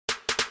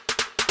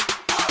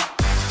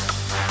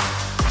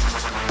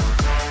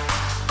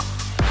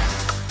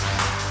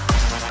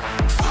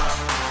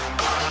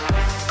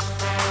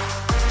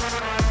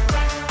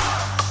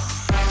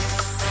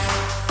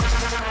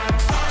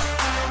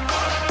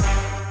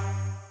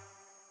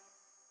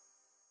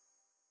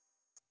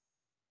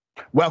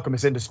Welcome,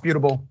 it's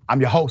indisputable.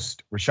 I'm your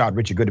host, Rashad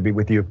Richey. Good to be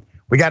with you.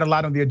 We got a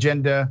lot on the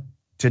agenda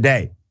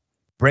today.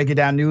 Breaking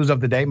down news of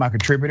the day, my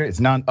contributor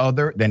is none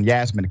other than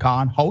Yasmin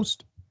Khan,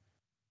 host,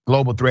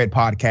 Global Thread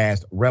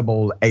Podcast,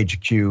 Rebel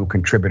HQ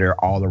contributor,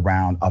 all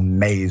around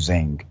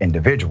amazing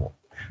individual.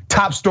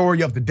 Top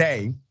story of the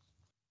day,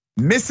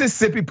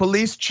 Mississippi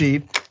police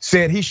chief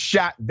said he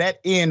shot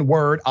that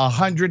N-word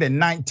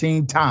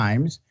 119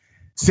 times,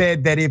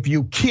 said that if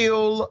you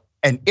kill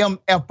an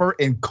MFer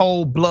in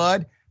cold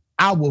blood,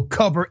 I will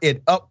cover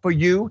it up for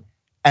you,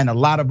 and a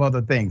lot of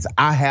other things.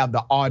 I have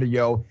the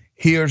audio.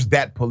 Here's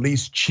that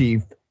police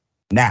chief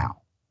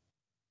now.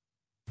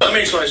 Let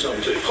me explain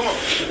something to you. Come on.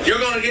 You're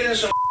gonna get in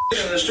some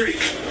in the street.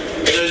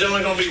 There's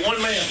only gonna be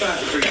one man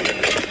fighting for you.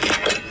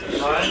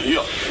 All right?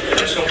 Yeah.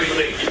 That's gonna be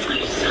me.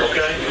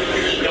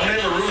 Okay? Don't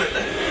ever ruin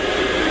that.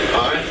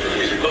 All right?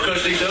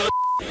 Because these other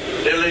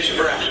they'll let you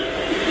fry.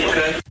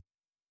 Okay?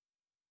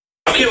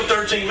 I've killed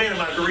 13 men in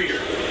my career.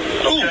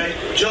 Okay?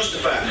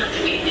 Justified.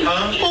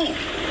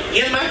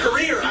 In my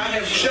career, I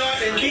have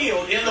shot and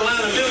killed in the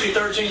line of duty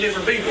 13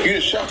 different people. You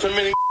just shot so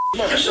many?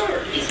 Yes,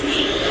 sir.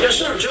 Yes,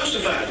 sir.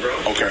 Justified, bro.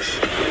 Okay.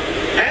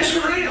 Ask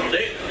around.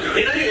 They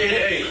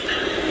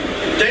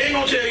ain't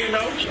gonna tell you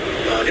no.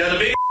 Got a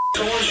big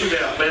corn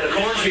shootout, man, a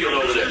cornfield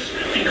over there.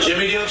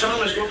 Jimmy Dale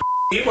Thomas,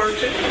 he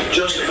worked it.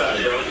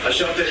 Justified, bro. I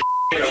shot that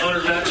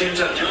 119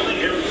 times.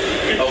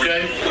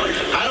 Okay?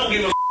 I don't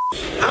give a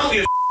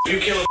if you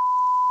kill a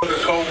with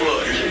a cold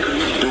blood.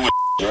 Do it,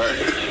 right?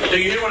 Do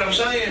you hear what I'm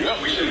saying?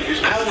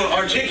 I will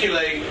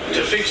articulate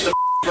to fix the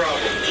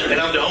problem. And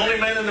I'm the only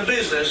man in the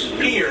business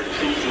here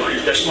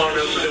that's smart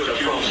enough to do it,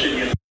 I promise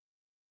you.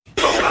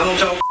 I don't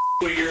talk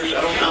for years.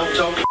 I don't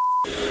talk.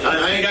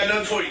 I ain't got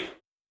nothing for you.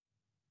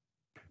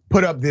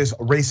 Put up this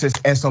racist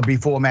SOB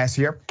format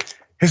here.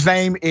 His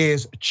name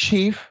is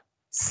Chief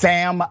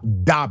Sam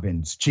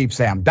Dobbins. Chief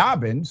Sam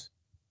Dobbins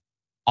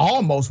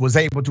almost was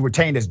able to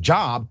retain his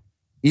job,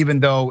 even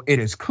though it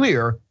is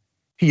clear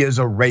he is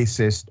a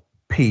racist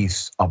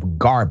piece of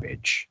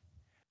garbage.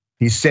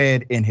 He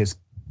said in his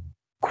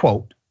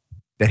quote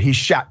that he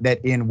shot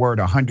that N-word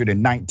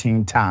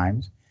 119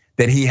 times,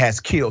 that he has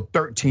killed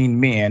 13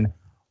 men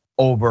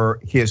over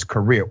his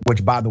career,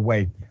 which, by the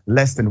way,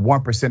 less than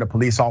 1% of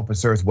police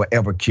officers will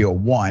ever kill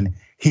one.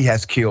 He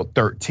has killed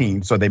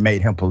 13, so they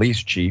made him police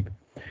chief.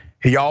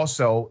 He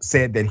also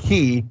said that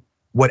he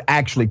would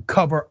actually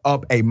cover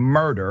up a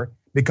murder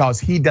because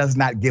he does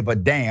not give a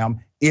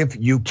damn if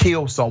you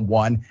kill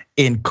someone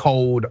in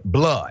cold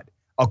blood,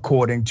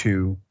 according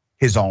to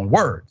his own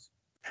words.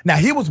 Now,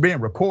 he was being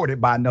recorded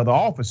by another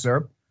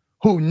officer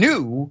who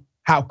knew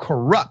how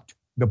corrupt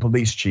the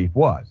police chief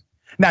was.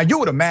 Now, you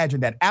would imagine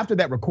that after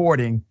that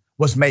recording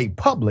was made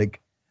public,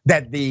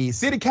 that the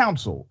city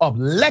council of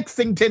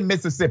Lexington,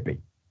 Mississippi,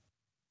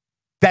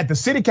 that the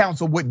city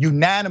council would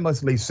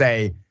unanimously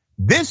say,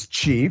 this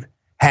chief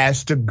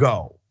has to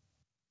go.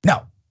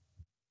 No,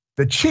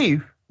 the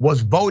chief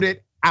was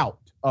voted out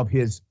of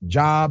his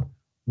job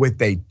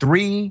with a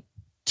 3-2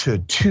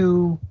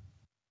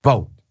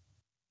 vote.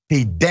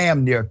 He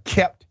damn near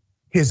kept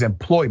his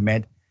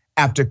employment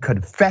after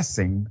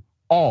confessing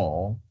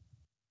all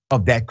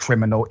of that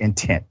criminal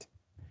intent.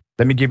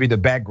 Let me give you the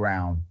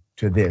background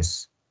to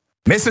this.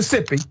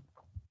 Mississippi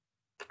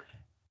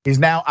is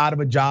now out of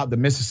a job, the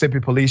Mississippi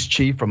police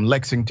chief from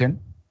Lexington,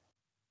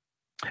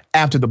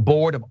 after the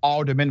board of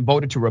aldermen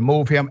voted to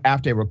remove him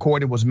after a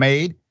recording was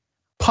made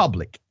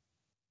public,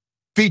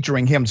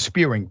 featuring him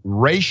spewing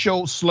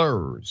racial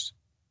slurs.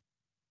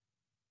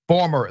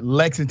 Former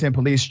Lexington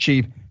police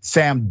chief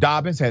Sam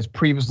Dobbins has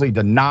previously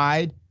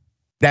denied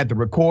that the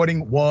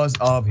recording was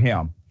of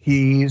him.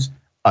 He's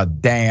a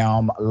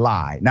damn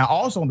lie. Now,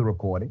 also on the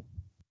recording,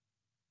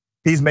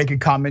 he's making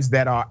comments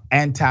that are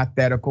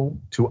antithetical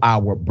to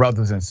our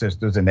brothers and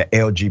sisters in the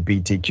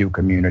LGBTQ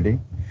community.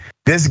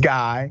 This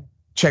guy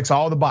checks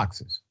all the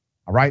boxes,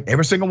 all right?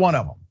 Every single one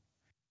of them.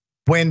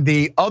 When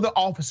the other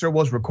officer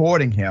was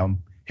recording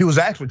him, he was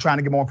actually trying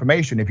to get more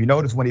information. If you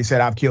notice when he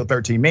said, I've killed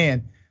 13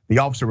 men, the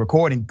officer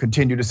recording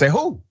continued to say,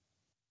 who?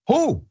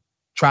 Who?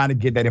 Trying to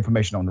get that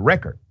information on the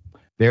record.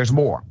 There's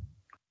more.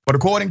 But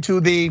according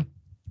to the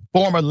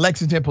former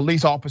Lexington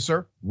police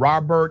officer,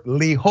 Robert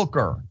Lee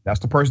Hooker, that's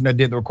the person that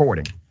did the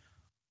recording,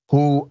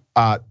 who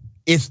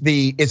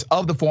it's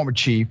of the former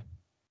chief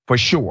for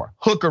sure.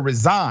 Hooker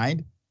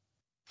resigned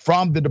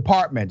from the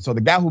department. So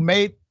the guy who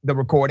made the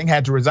recording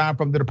had to resign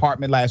from the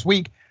department last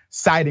week,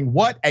 citing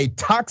what? A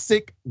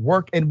toxic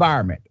work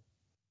environment.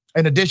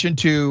 In addition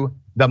to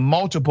the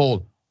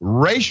multiple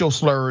racial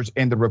slurs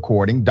in the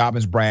recording,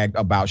 Dobbins bragged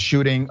about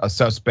shooting a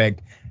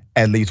suspect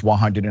at least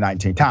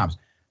 119 times.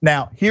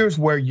 Now, here's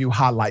where you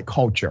highlight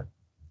culture.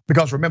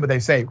 Because remember, they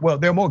say, well,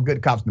 there are more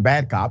good cops than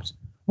bad cops.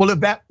 Well,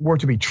 if that were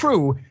to be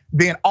true,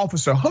 then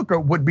Officer Hooker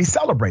would be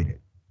celebrated.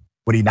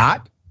 Would he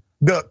not?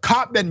 The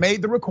cop that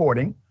made the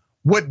recording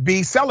would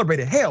be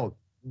celebrated. Hell,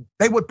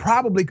 they would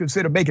probably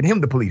consider making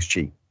him the police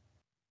chief,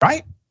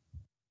 right?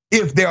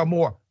 If there are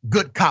more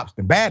good cops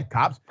than bad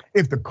cops,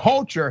 if the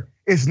culture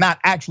is not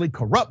actually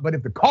corrupt, but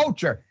if the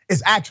culture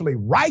is actually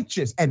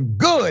righteous and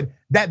good,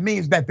 that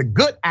means that the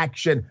good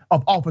action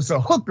of Officer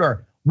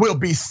Hooker will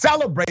be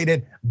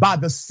celebrated by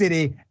the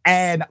city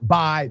and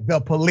by the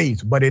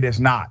police, but it is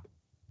not.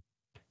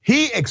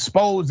 He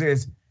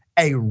exposes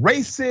a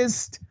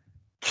racist,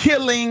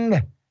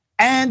 killing,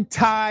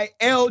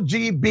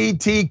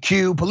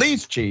 anti-LGBTQ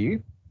police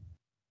chief,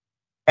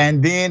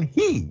 and then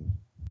he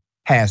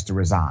has to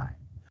resign.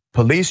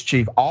 Police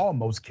chief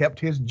almost kept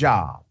his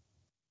job.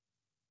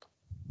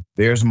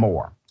 There's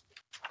more.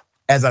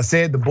 As I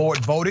said, the board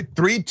voted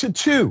 3-2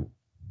 to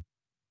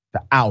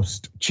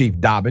oust Chief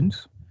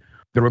Dobbins.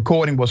 The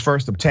recording was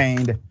first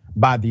obtained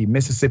by the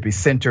Mississippi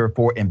Center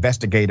for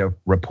Investigative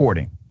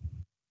Reporting.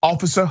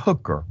 Officer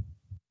Hooker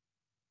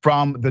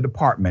from the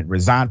department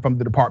resigned from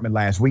the department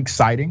last week,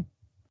 citing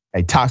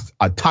a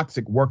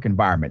toxic work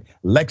environment.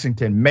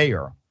 Lexington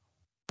Mayor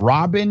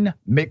Robin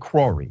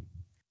McCrory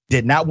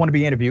did not want to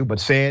be interviewed,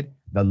 but said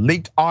the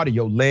leaked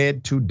audio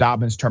led to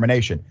Dobbins'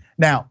 termination.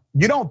 Now,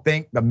 you don't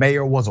think the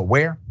mayor was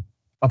aware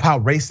of how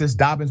racist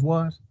Dobbins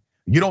was?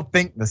 You don't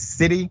think the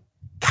city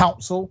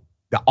council,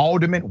 the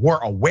aldermen were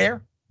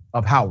aware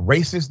of how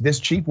racist this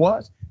chief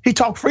was? He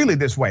talked freely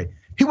this way.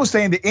 He was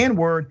saying the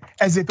N-word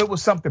as if it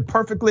was something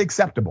perfectly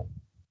acceptable.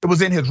 It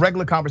was in his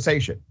regular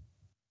conversation.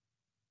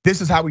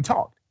 This is how he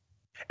talked.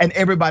 And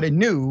everybody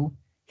knew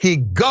he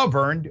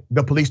governed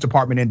the police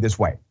department in this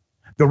way.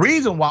 The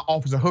reason why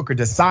Officer Hooker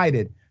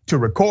decided to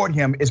record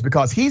him is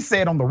because he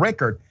said on the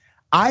record,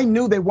 I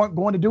knew they weren't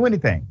going to do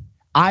anything.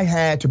 I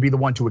had to be the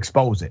one to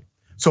expose it.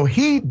 So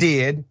he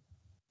did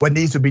what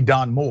needs to be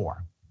done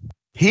more.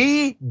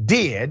 He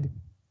did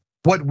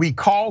what we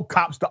call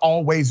cops to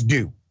always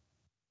do.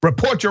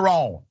 Report your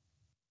own,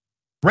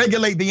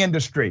 regulate the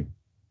industry,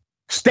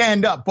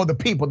 stand up for the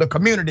people, the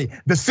community,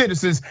 the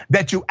citizens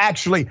that you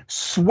actually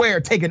swear,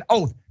 take an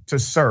oath to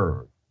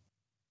serve.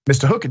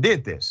 Mr. Hooker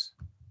did this.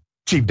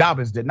 Chief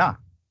Dobbins did not.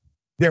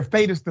 Their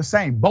fate is the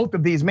same. Both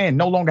of these men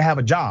no longer have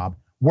a job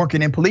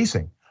working in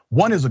policing.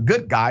 One is a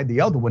good guy,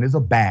 the other one is a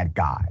bad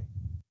guy.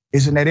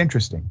 Isn't that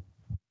interesting?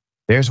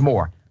 There's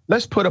more.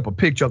 Let's put up a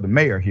picture of the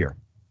mayor here.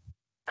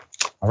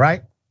 All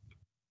right.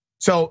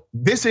 So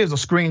this is a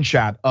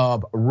screenshot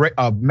of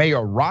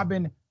Mayor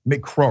Robin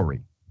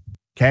McCrory.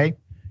 Okay.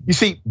 You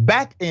see,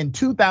 back in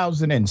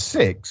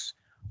 2006,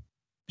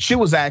 she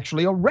was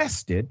actually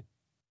arrested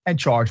and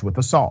charged with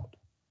assault.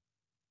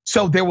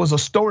 So there was a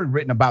story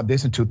written about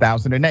this in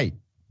 2008.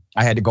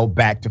 I had to go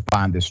back to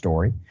find this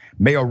story.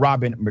 Mayor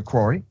Robin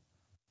McCrory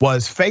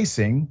was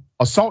facing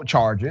assault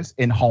charges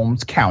in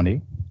Holmes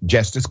County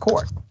Justice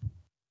Court.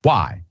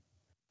 Why?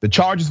 The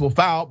charges were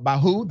filed by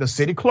who? The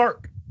city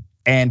clerk,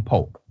 Ann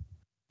Polk.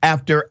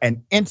 After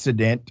an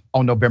incident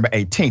on November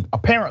 18th,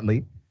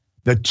 apparently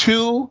the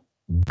two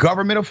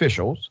government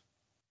officials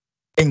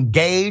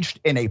engaged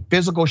in a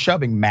physical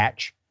shoving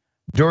match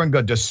during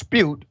a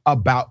dispute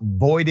about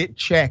voided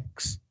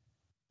checks.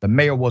 The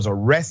mayor was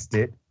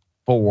arrested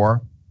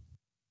for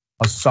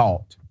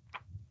assault.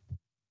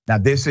 Now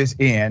this is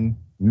in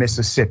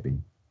Mississippi.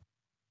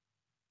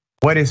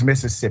 What is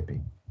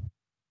Mississippi?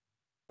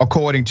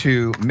 According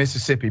to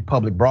Mississippi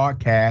Public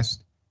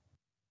Broadcast,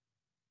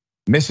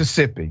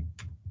 Mississippi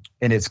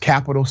in its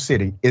capital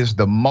city is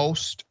the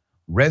most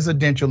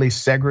residentially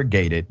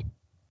segregated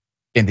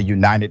in the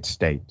United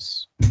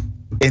States.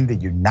 In the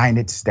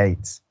United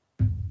States.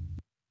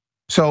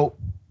 So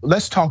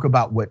let's talk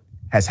about what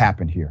has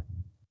happened here.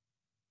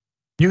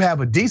 You have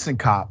a decent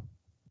cop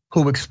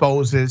who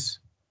exposes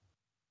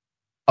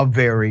a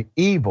very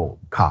evil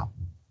cop.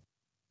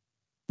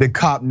 The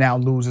cop now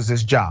loses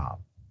his job.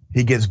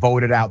 He gets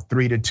voted out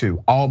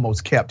 3-2,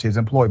 almost kept his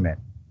employment.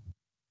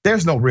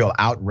 There's no real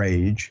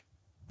outrage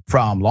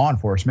from law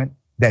enforcement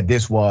that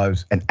this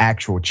was an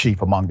actual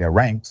chief among their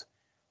ranks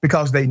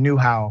because they knew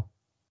how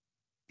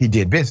he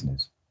did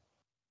business.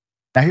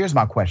 Now here's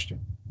my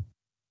question.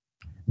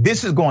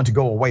 This is going to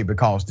go away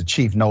because the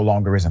chief no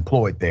longer is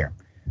employed there.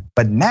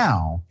 But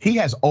now he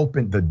has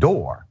opened the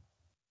door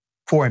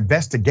for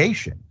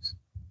investigations.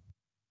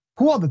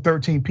 Who are the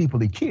 13 people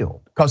he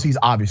killed? Because he's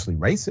obviously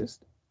racist.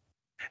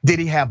 Did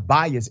he have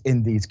bias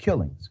in these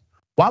killings?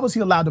 Why was he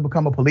allowed to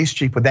become a police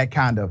chief with that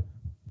kind of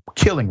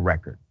killing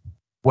record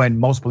when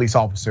most police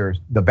officers,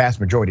 the vast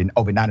majority,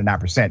 over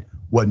 99%,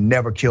 would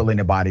never kill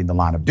anybody in the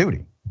line of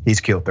duty?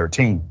 He's killed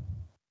 13.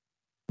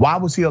 Why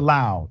was he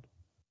allowed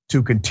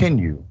to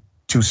continue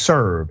to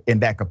serve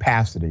in that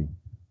capacity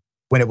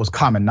when it was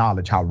common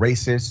knowledge how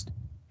racist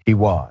he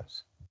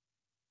was,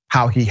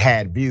 how he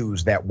had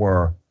views that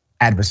were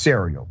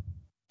adversarial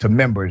to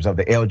members of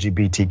the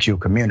LGBTQ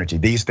community?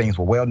 These things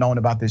were well known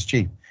about this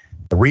chief.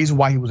 The reason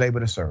why he was able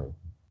to serve,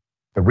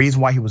 the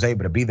reason why he was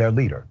able to be their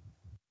leader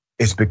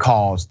is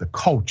because the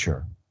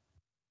culture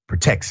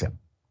protects him.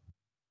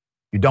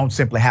 You don't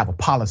simply have a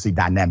policy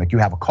dynamic, you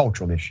have a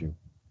cultural issue.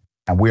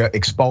 And we're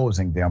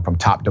exposing them from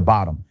top to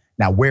bottom.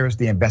 Now, where is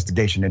the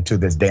investigation into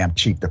this damn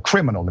chief, the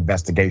criminal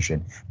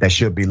investigation that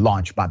should be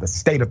launched by the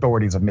state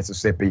authorities of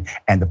Mississippi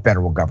and the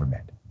federal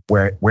government?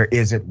 Where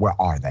is it? Where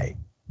are they?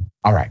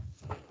 All right,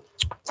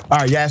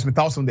 Yasmin,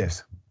 thoughts on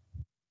this?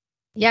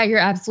 Yeah, you're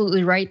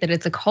absolutely right that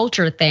it's a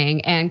culture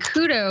thing. And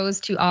kudos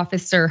to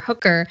Officer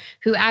Hooker,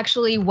 who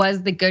actually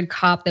was the good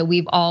cop that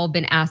we've all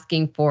been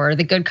asking for,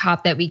 the good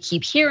cop that we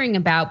keep hearing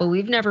about, but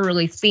we've never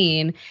really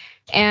seen.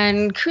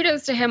 And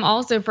kudos to him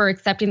also for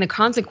accepting the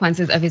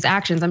consequences of his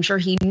actions. I'm sure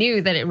he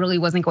knew that it really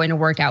wasn't going to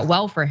work out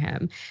well for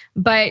him.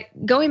 But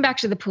going back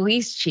to the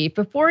police chief,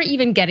 before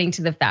even getting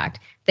to the fact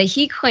that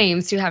he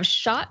claims to have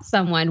shot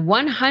someone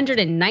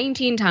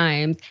 119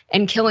 times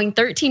and killing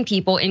 13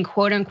 people in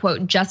quote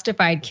unquote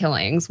justified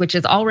killings, which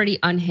is already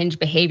unhinged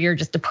behavior,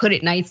 just to put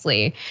it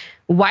nicely.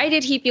 Why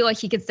did he feel like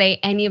he could say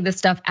any of this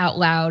stuff out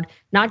loud,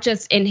 not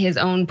just in his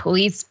own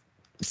police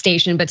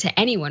station, but to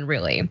anyone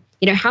really?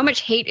 You know, how much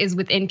hate is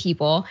within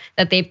people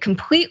that they've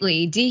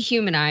completely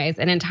dehumanized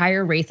an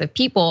entire race of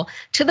people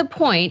to the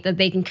point that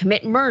they can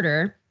commit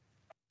murder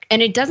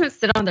and it doesn't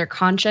sit on their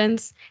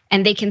conscience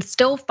and they can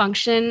still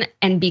function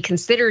and be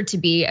considered to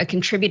be a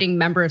contributing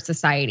member of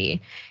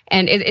society.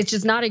 And it's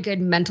just not a good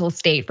mental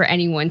state for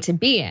anyone to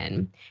be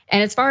in.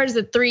 And as far as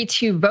the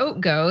 3-2 vote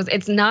goes,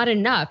 it's not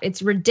enough.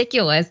 It's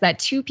ridiculous that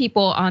 2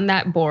 people on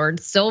that board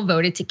still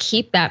voted to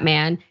keep that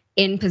man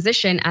in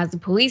position as the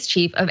police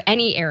chief of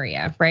any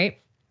area, right?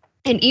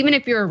 And even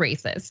if you're a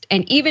racist,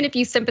 and even if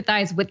you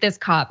sympathize with this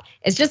cop,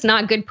 it's just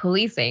not good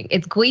policing.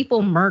 It's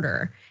gleeful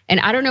murder. And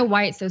I don't know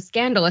why it's so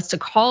scandalous to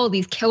call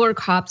these killer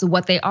cops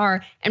what they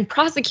are and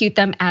prosecute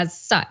them as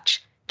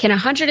such. Can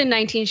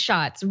 119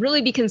 shots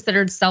really be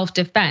considered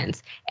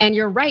self-defense? And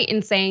you're right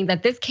in saying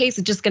that this case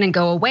is just gonna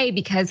go away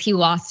because he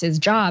lost his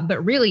job,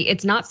 but really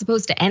it's not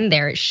supposed to end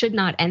there. It should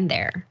not end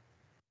there.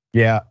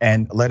 Yeah,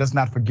 and let us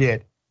not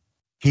forget,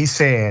 he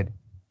said,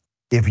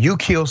 if you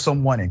kill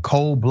someone in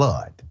cold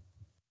blood,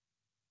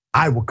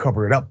 I will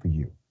cover it up for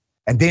you.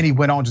 And then he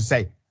went on to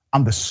say,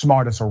 I'm the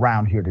smartest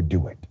around here to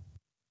do it.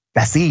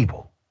 That's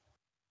evil.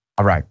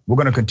 All right, we're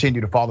gonna continue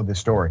to follow this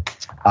story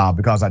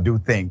because I do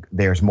think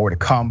there's more to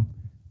come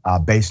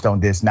based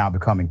on this now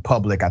becoming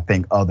public. I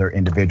think other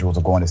individuals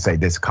are going to say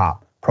this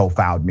cop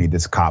profiled me,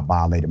 this cop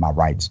violated my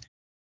rights.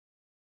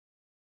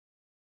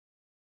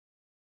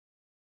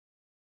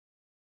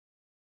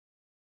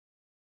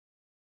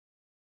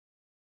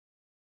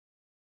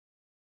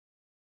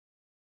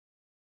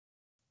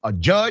 A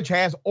judge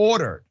has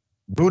ordered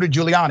Rudy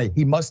Giuliani,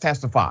 he must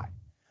testify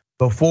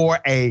before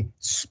a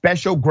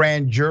special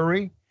grand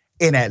jury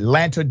in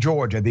Atlanta,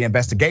 Georgia. The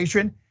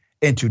investigation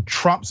into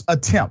Trump's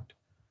attempt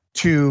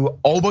to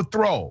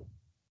overthrow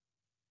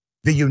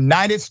the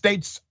United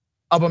States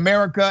of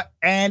America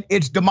and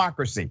its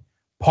democracy.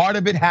 Part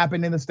of it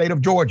happened in the state of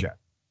Georgia.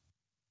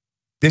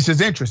 This is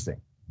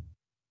interesting.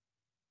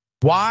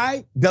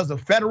 Why does a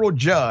federal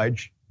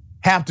judge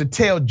have to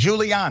tell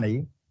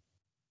Giuliani,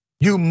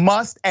 you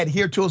must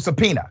adhere to a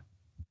subpoena?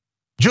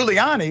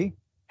 Giuliani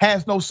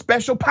has no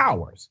special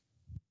powers.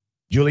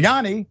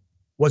 Giuliani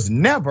was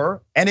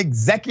never an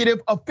executive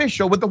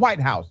official with the White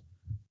House.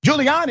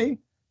 Giuliani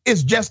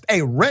is just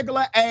a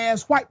regular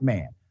ass white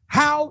man.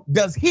 How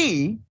does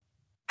he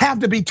have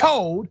to be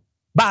told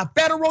by a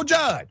federal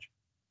judge?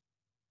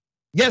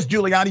 Yes,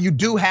 Giuliani, you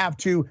do have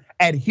to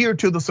adhere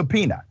to the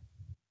subpoena.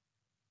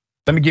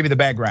 Let me give you the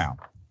background.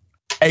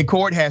 A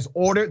court has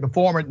ordered the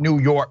former New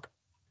York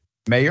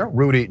Mayor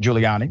Rudy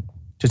Giuliani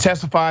to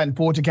testify in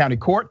Fulton County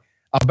Court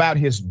about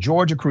his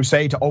Georgia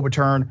crusade to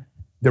overturn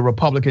the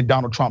Republican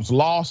Donald Trump's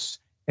loss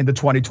in the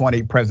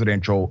 2020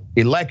 presidential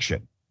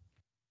election.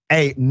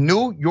 A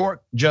New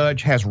York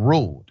judge has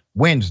ruled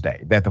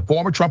Wednesday that the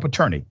former Trump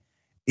attorney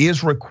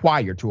is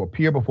required to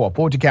appear before a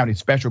Fulton County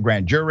special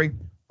grand jury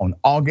on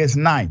August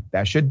 9th.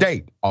 That's your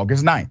date,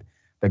 August 9th.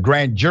 The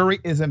grand jury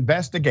is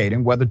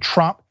investigating whether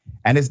Trump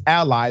and his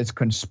allies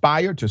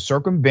conspired to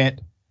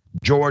circumvent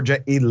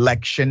Georgia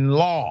election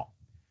law.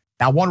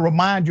 Now, I want to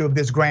remind you of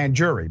this grand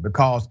jury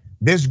because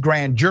this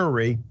grand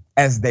jury,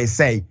 as they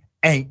say,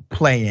 ain't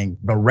playing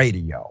the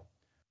radio.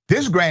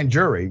 This grand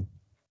jury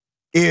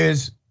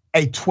is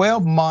a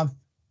 12-month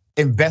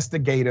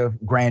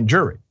investigative grand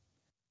jury.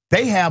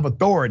 They have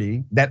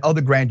authority that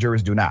other grand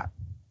juries do not.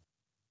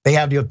 They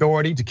have the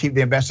authority to keep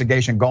the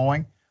investigation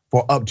going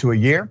for up to a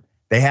year.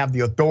 They have the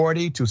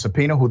authority to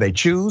subpoena who they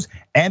choose,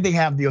 and they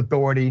have the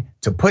authority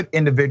to put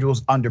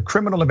individuals under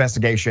criminal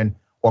investigation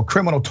or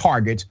criminal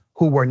targets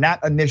who were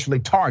not initially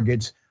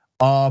targets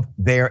of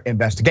their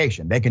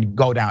investigation. They can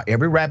go down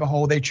every rabbit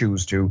hole they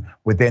choose to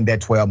within that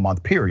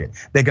 12-month period.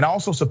 They can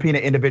also subpoena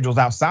individuals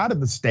outside of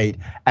the state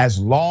as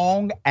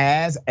long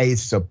as a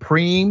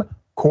Supreme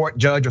Court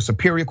judge or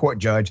Superior Court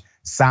judge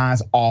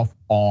signs off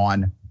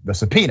on the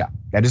subpoena.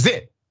 That is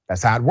it.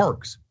 That's how it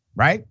works,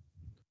 right?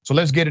 So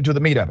let's get into the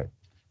meat of it.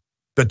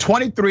 The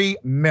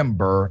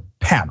 23-member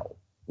panel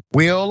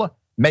will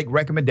make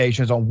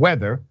recommendations on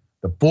whether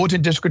the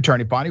Fulton District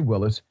Attorney, Fonnie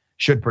Willis,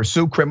 should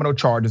pursue criminal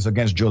charges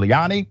against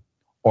Giuliani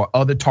or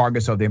other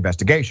targets of the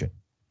investigation.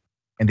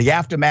 In the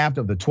aftermath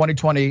of the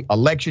 2020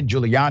 election,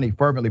 Giuliani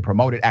fervently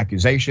promoted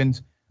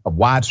accusations of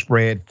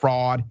widespread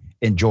fraud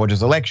in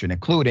Georgia's election,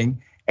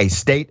 including a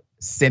state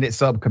Senate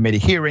subcommittee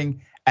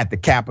hearing at the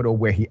Capitol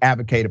where he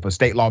advocated for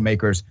state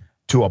lawmakers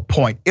to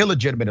appoint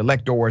illegitimate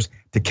electors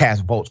to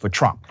cast votes for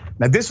Trump.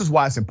 Now, this is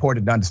why it's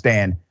important to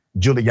understand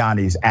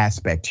Giuliani's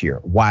aspect here,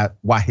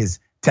 why his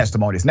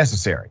testimony is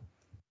necessary.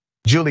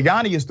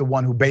 Giuliani is the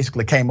one who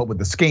basically came up with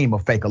the scheme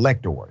of fake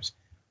electors.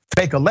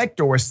 Fake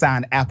electors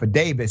signed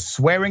affidavits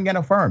swearing and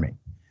affirming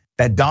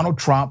that Donald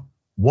Trump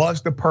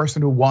was the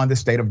person who won the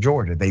state of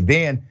Georgia. They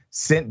then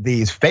sent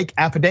these fake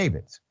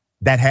affidavits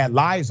that had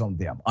lies on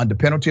them under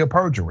penalty of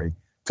perjury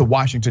to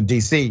Washington,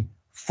 D.C.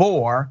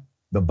 for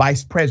the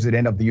vice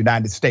president of the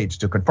United States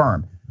to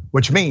confirm,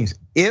 which means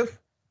if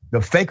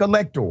the fake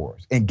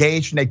electors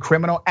engaged in a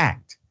criminal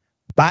act,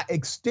 by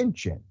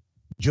extension,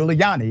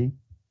 Giuliani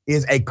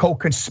is a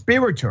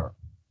co-conspirator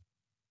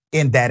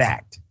in that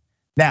act.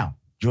 Now,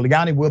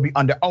 Giuliani will be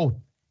under oath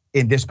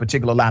in this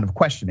particular line of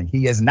questioning.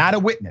 He is not a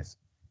witness.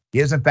 He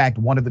is, in fact,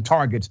 one of the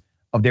targets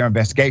of their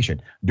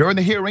investigation. During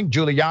the hearing,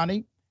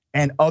 Giuliani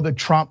and other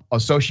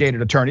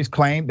Trump-associated attorneys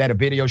claimed that a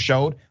video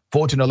showed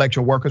Fulton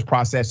election workers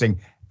processing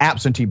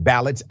absentee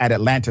ballots at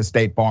Atlanta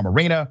State Farm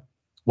Arena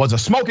was a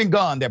smoking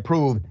gun that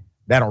proved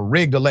that a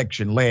rigged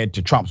election led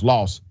to Trump's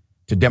loss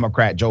to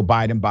Democrat Joe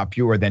Biden by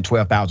fewer than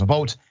 12,000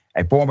 votes.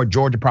 A former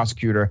Georgia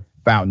prosecutor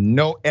found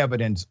no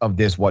evidence of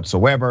this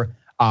whatsoever.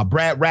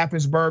 Brad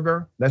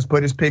Raffensperger, let's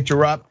put his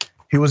picture up.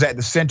 He was at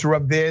the center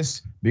of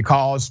this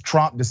because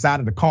Trump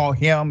decided to call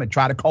him and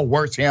try to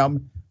coerce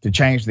him to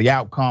change the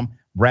outcome.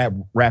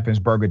 Brad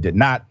Raffensperger did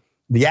not.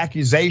 The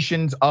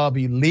accusations of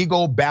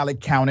illegal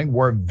ballot counting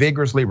were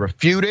vigorously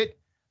refuted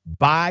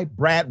by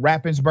Brad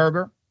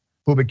Raffensperger,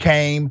 who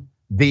became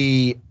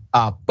the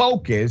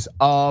focus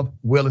of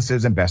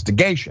Willis's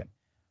investigation.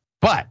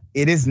 But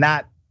it is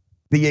not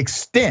the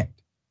extent.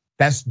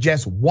 That's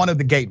just one of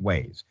the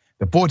gateways.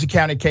 The Fulton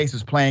County case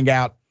is playing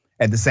out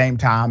at the same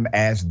time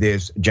as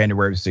this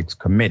January 6th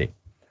committee.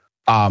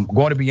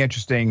 Going to be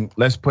interesting.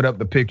 Let's put up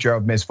the picture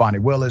of Miss Fonnie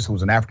Willis,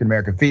 who's an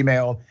African-American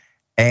female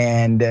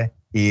and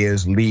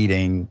is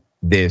leading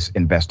this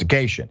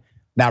investigation.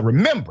 Now,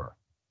 remember,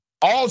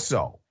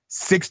 also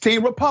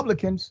 16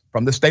 Republicans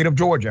from the state of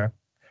Georgia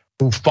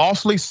who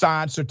falsely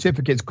signed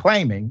certificates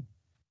claiming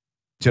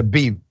to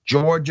be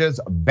Georgia's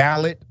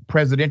ballot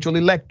presidential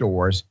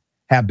electors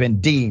have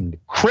been deemed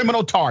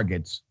criminal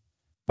targets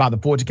by the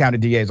Fulton County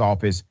DA's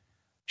office.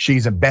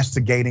 She's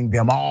investigating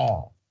them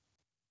all.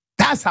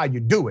 That's how you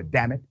do it,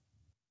 damn it.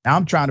 Now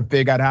I'm trying to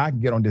figure out how I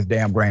can get on this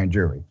damn grand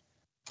jury.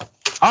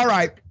 All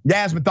right,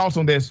 Yasmin, thoughts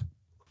on this?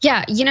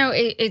 Yeah,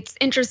 it's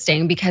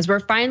interesting because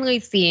we're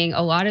finally seeing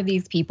a lot of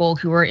these people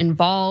who were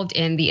involved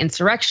in the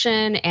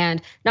insurrection,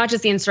 and not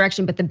just the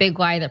insurrection, but the big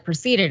lie that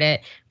preceded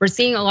it. We're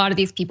seeing a lot of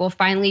these people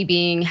finally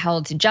being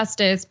held to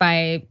justice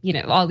by,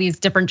 all these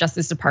different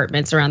justice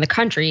departments around the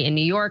country. In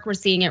New York, we're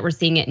seeing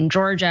it in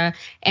Georgia,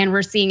 and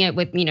we're seeing it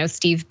with,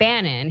 Steve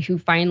Bannon, who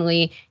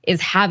finally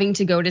is having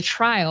to go to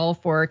trial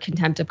for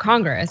contempt of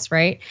Congress,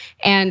 right?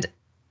 And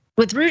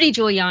with Rudy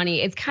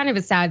Giuliani, it's kind of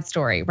a sad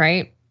story,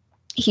 right?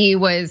 He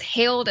was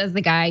hailed as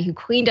the guy who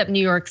cleaned up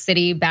New York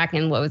City back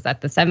in, the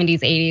 70s,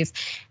 80s.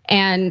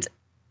 And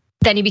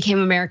then he became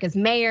America's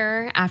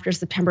mayor after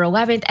September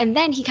 11th. And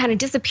then he kind of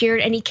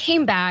disappeared and he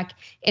came back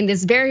in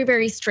this very,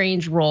 very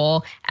strange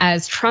role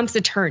as Trump's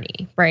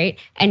attorney, right?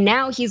 And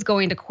now he's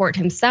going to court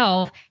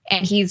himself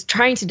and he's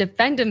trying to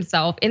defend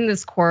himself in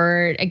this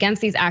court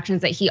against these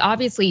actions that he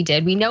obviously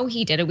did. We know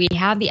he did it. We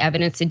have the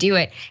evidence to do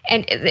it.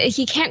 And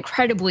he can't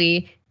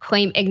credibly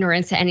claim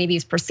ignorance to any of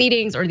these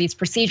proceedings or these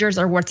procedures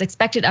or what's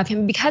expected of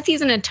him because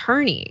he's an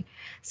attorney.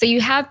 So you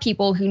have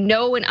people who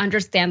know and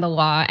understand the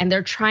law and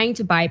they're trying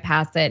to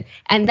bypass it.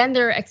 And then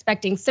they're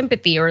expecting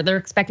sympathy or they're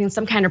expecting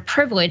some kind of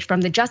privilege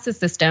from the justice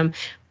system.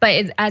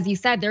 But as you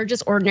said, they're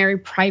just ordinary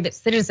private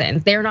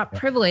citizens. They're not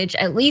privileged,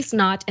 at least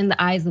not in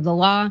the eyes of the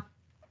law.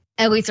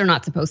 At least they're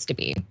not supposed to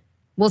be.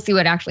 We'll see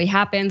what actually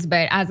happens,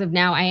 but as of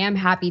now, I am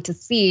happy to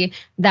see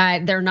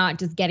that they're not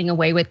just getting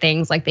away with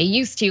things like they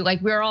used to,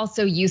 like we're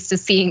also used to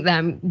seeing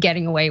them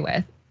getting away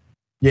with.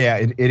 Yeah,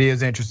 it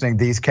is interesting.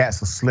 These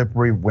cats are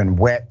slippery when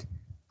wet.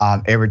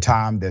 Every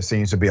time there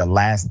seems to be a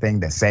last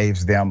thing that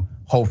saves them.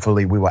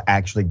 Hopefully we will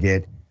actually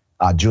get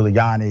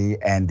Giuliani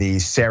and the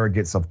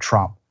surrogates of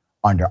Trump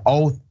under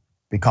oath,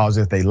 because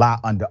if they lie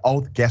under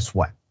oath, guess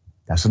what?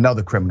 That's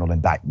another criminal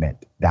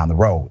indictment down the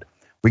road.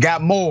 We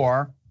got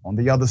more on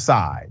the other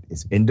side.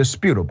 It's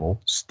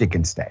indisputable. Stick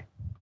and stay.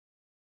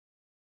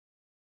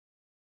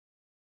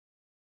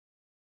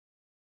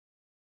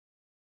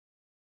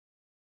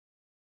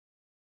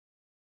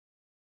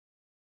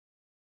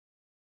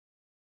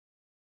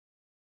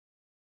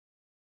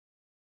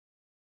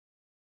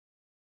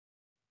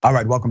 All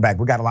right, welcome back.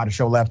 We got a lot of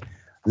show left.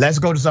 Let's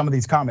go to some of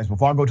these comments.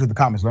 Before I go to the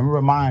comments, let me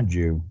remind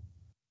you,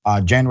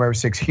 January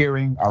 6th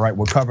hearing. All right,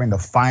 we're covering the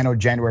final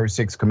January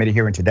 6th committee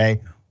hearing today,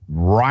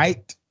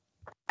 right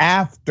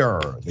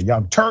after the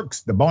Young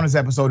Turks. The bonus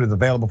episode is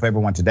available for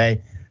everyone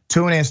today.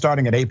 Tune in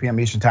starting at 8 p.m.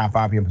 Eastern time,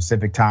 5 p.m.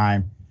 Pacific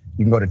time.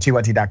 You can go to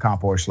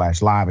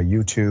tyt.com/live or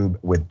YouTube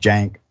with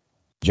Jank,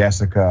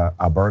 Jessica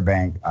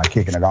Burbank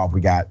kicking it off.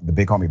 We got the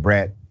big homie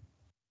Brett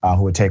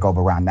who will take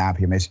over around 9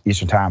 p.m.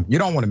 Eastern time. You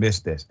don't want to miss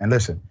this. And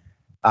listen,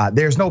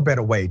 There's no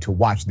better way to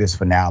watch this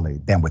finale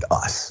than with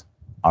us.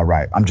 All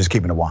right, I'm just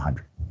keeping it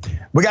 100.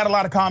 We got a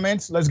lot of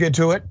comments. Let's get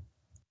to it.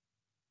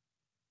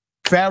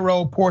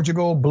 Pharaoh,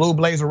 Portugal, Blue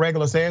Blazer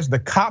Regular says, the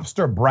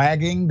copster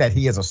bragging that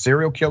he is a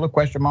serial killer, ?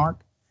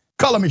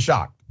 Color me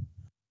shocked.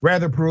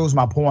 Rather proves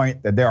my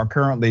point that there are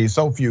currently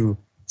so few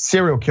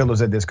serial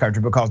killers in this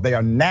country because they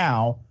are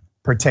now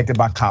protected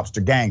by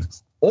copster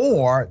gangs,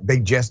 or they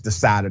just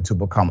decided to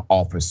become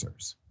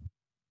officers,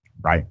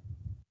 right?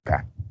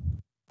 Okay.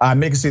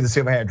 Mickey see the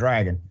silver-haired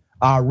dragon.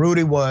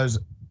 Rudy was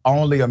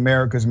only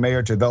America's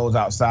mayor to those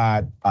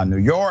outside New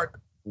York.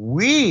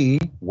 We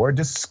were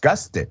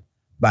disgusted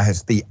by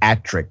his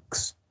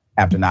theatrics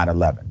after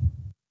 9/11.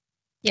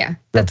 Yeah,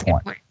 that's a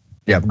good point.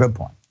 Yeah, good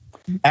point.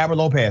 Albert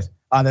Lopez,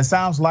 that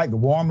sounds like the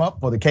warm up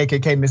for the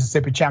KKK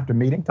Mississippi chapter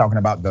meeting, talking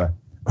about the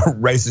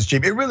racist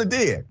chief. It really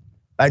did.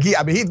 Like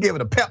he's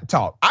giving a pep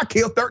talk. I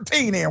killed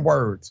 13 N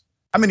words.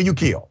 How many you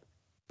killed,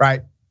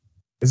 right?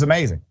 It's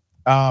amazing.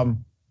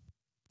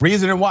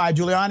 Reason why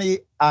Giuliani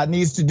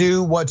needs to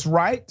do what's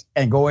right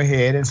and go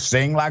ahead and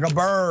sing like a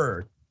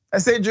bird.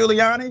 That's it,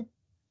 Giuliani.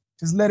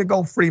 Just let it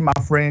go free, my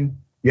friend.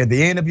 You're at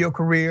the end of your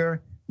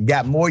career. You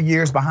got more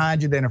years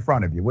behind you than in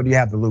front of you. What do you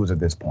have to lose at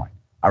this point?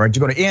 All right,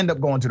 you're gonna end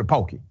up going to the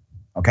pokey,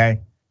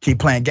 okay? Keep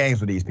playing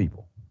games with these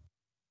people.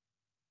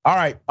 All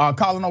right,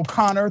 Colin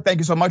O'Connor, thank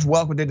you so much.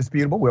 Welcome to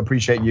Disputable, we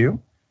appreciate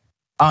you.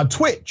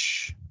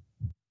 Twitch,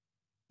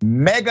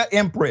 Mega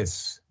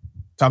Empress,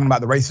 talking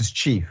about the racist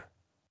chief.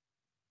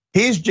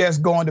 He's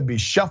just going to be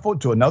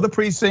shuffled to another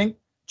precinct,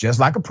 just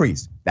like a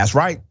priest. That's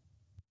right.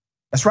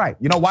 That's right.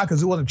 You know why? Because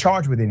he wasn't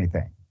charged with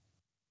anything.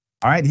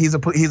 All right, he's a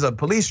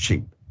police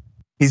chief.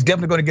 He's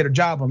definitely going to get a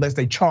job unless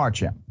they charge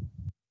him.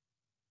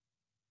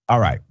 All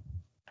right,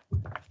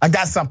 I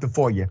got something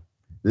for you.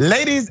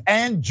 Ladies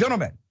and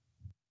gentlemen,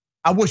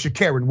 I wish you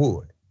Karen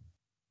would.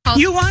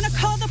 You want to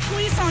call the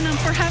police on him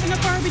for having a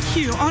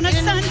barbecue on a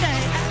Sunday.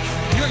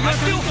 I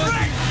feel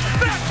free.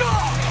 Back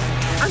off.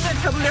 I'm going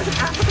to tell them there's an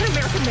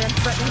African-American man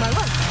threatening my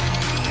life.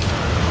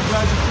 I'm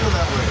glad you feel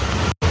that way.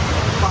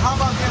 But how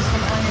about getting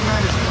some anger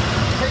management?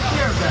 Take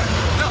care of that.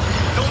 No,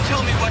 don't tell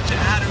me what to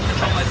add or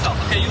control myself.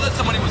 Okay, you let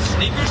somebody with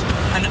sneakers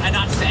and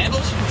not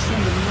sandals? Trim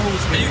the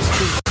nose, man.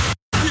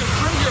 You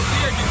trim your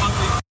beard, you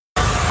ugly.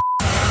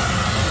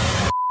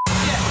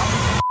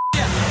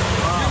 Yeah.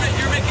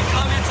 You're making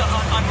comments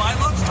on my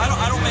looks?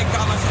 I don't make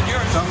comments on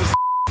yours.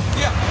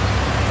 Yeah.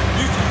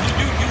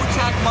 You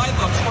attack my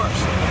looks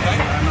first,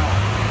 okay? I know.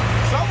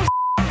 Some was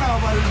now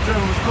by this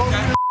gentleman.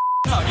 Okay.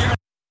 No, you're.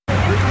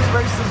 Look at this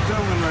racist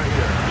gentleman right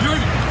here.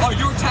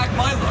 You attack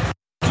my look.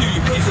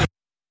 You piece of.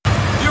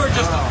 You're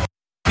just a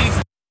piece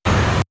of.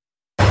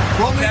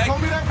 Call me Okay?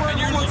 that word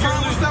And one more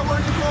time. What's that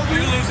word you called me?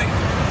 You're losing.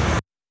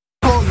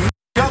 Call me.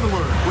 The other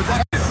word. With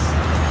the S.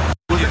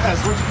 With the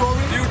S. What you call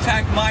me? You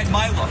attack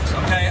my looks,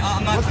 okay?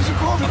 I'm not. What did you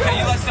call me? Okay,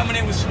 you let someone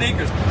in with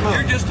sneakers. Look.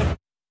 You're just a.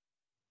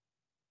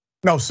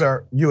 No,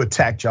 sir, you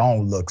attacked your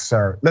own look,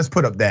 sir. Let's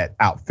put up that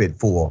outfit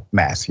full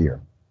mask here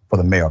for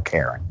the male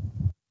Karen,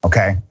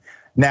 okay?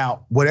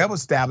 Now, whatever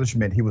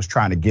establishment he was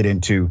trying to get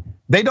into,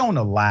 they don't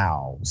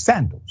allow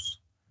sandals.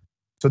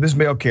 So this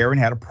male Karen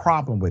had a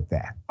problem with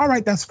that. All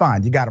right, that's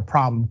fine. You got a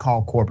problem,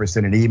 call corporate,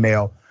 send an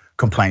email,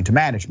 complain to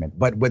management.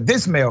 But what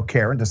this male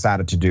Karen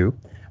decided to do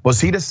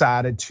was he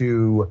decided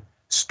to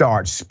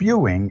start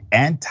spewing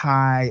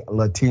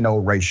anti-Latino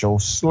racial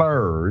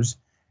slurs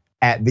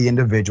at the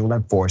individual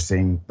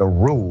enforcing the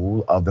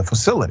rule of the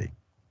facility.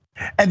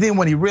 And then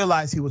when he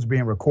realized he was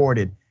being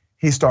recorded,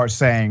 he starts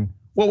saying,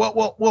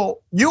 well,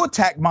 you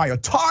attacked my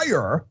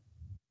attire.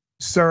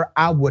 Sir,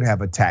 I would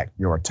have attacked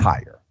your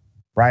attire,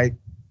 right?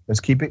 Let's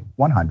keep it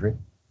 100.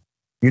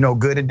 You know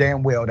good and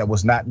damn well that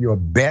was not your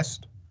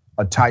best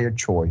attire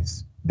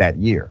choice that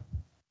year.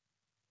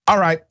 All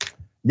right,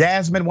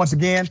 Yasmin, once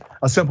again,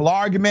 a simple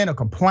argument, a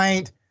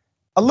complaint,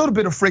 a little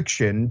bit of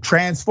friction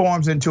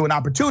transforms into an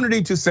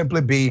opportunity to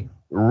simply be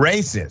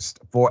racist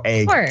for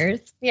a. Of course,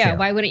 yeah.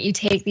 Why wouldn't you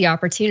take the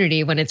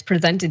opportunity when it's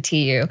presented to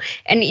you?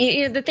 And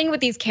the thing with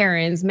these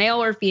Karens,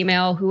 male or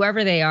female,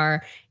 whoever they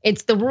are,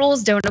 it's the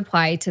rules don't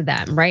apply to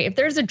them, right? If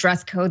there's a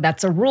dress code,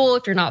 that's a rule.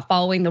 If you're not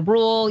following the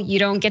rule, you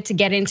don't get to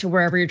get into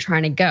wherever you're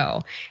trying to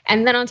go.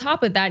 And then on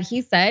top of that,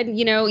 he said,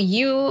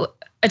 you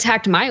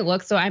attacked my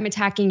look, so I'm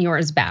attacking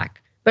yours back.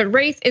 But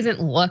race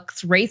isn't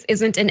looks, race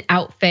isn't an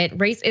outfit,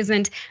 race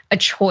isn't a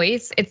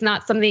choice. It's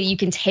not something that you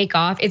can take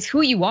off. It's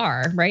who you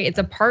are, right? It's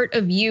a part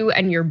of you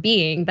and your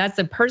being. That's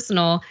a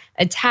personal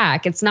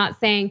attack. It's not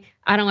saying,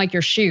 I don't like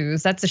your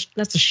shoes. That's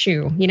a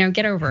shoe,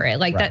 get over it.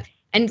 Like that.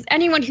 And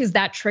anyone who's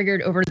that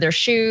triggered over their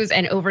shoes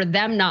and over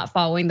them not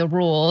following the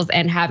rules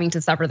and having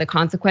to suffer the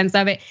consequence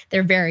of it,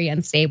 they're very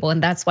unstable.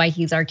 And that's why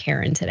he's our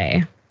Karen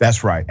today.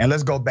 That's right. And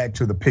let's go back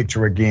to the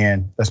picture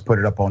again. Let's put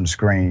it up on the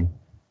screen.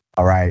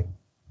 All right.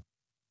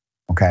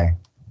 Okay,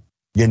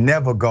 you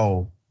never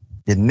go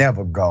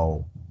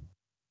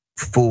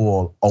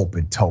full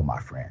open toe,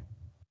 my friend.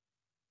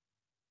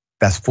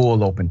 That's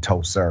full open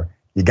toe, sir.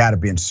 You got to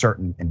be in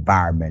certain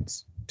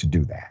environments to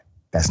do that.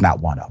 That's not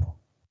one of them.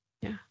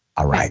 Yeah.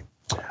 All right.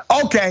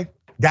 Okay,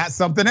 got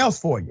something else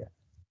for you.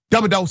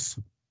 Double dose.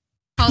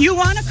 You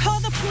want to call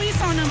the police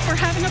on them for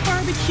having a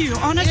barbecue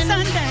on a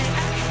Sunday.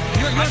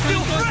 I feel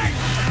free.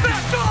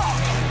 Back off.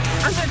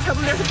 I'm going to tell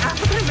them there's an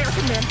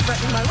African-American man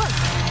threatening my life.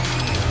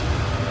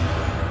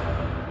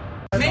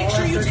 Make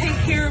sure you take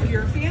care of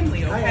your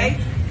family, okay?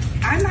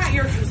 I'm not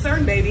your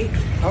concern, baby.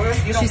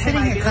 Okay. You don't She's pay sitting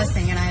my here bills.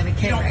 cussing, and I have a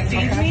kid You don't right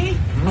feed here. me.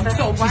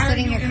 So She's why are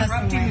sitting you here cussing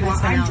interrupting my me while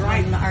husband I'm out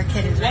driving? when our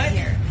kid is right What?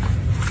 here.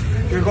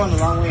 You're going the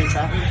wrong way in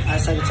traffic. I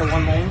said it's a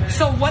one lane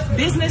So what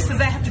business does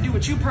that have to do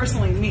with you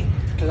personally and me?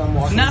 because I'm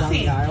walking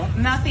Nothing. down the aisle.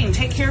 Nothing.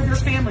 Take care of your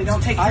family.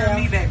 Don't take I care of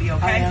am. me, baby, I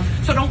okay? am.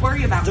 So don't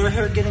worry about me. They're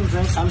here getting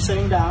drinks. I'm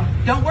sitting down.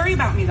 Don't worry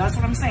about me. That's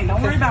what I'm saying.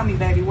 Don't worry about me,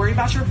 baby. Worry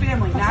about your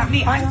family, not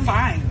me. I'm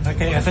fine.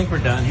 Okay, I think we're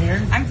done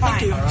here. I'm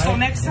fine. you. So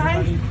next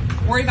time,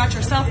 worry about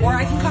yourself, or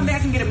I can come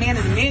back and get a man,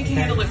 and the man can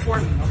handle it for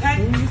me,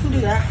 okay? You can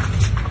do that.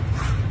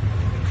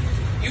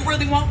 You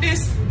really want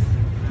this?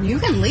 You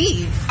can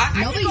leave.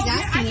 I Nobody's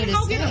asking can you to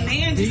go get a stay.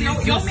 man.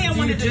 Your man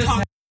wanted to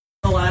talk.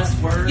 The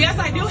last word. Yes,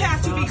 I do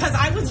have to because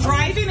I was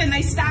driving and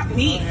they stopped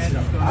me.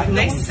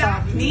 They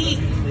stopped me.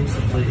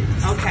 Lisa,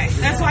 please. Okay,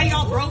 that's why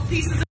y'all broke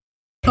pieces of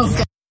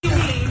Okay.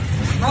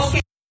 broke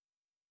it.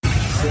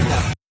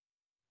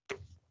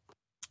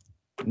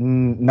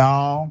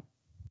 No,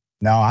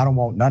 I don't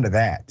want none of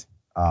that.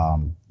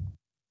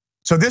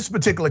 So this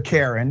particular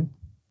Karen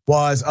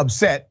was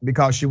upset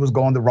because she was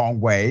going the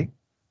wrong way.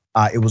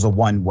 It was a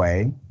one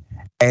way,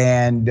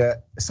 and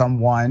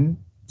someone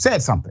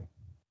said something.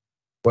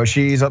 Well,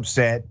 she's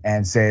upset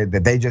and said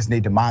that they just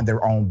need to mind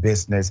their own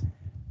business.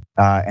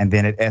 And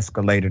then it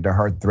escalated to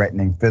her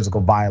threatening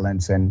physical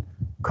violence and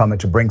coming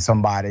to bring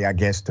somebody, I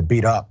guess, to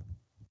beat up.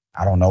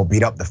 I don't know,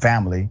 beat up the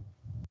family,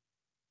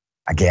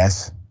 I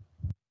guess.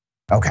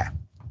 Okay.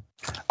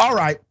 All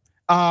right.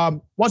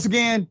 Once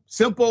again,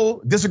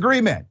 simple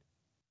disagreement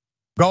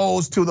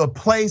goes to the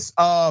place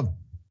of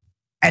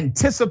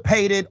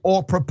anticipated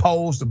or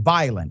proposed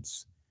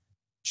violence.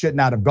 Should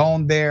not have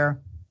gone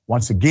there.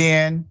 Once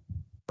again,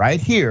 right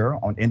here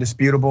on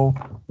Indisputable,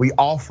 we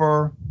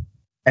offer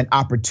an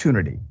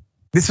opportunity.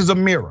 This is a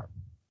mirror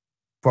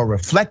for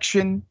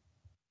reflection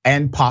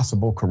and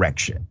possible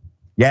correction.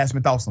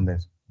 Yasmin, thoughts on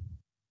this?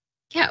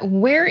 Yeah,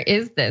 where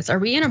is this? Are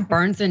we in a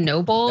Barnes and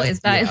Noble?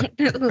 Is that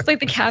it looks like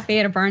the cafe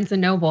at a Barnes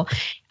and Noble?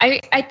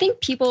 I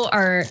think people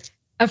are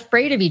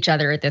afraid of each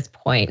other at this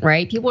point,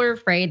 right? People are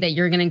afraid that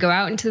you're gonna go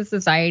out into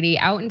society,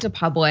 out into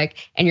public,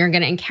 and you're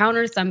gonna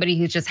encounter somebody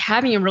who's just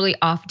having a really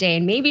off day.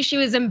 And maybe she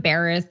was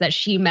embarrassed that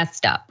she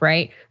messed up,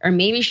 right? Or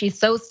maybe she's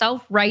so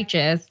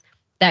self-righteous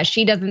that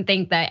she doesn't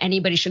think that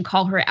anybody should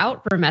call her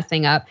out for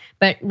messing up.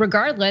 But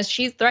regardless,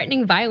 she's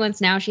threatening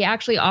violence now. She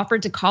actually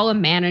offered to call a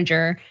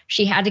manager.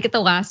 She had to get the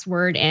last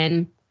word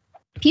in.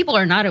 People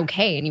are not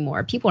okay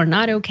anymore. People are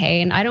not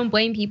okay. And I don't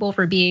blame people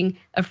for being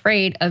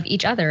afraid of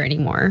each other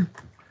anymore.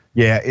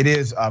 Yeah, it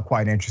is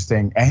quite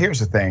interesting. And here's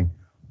the thing.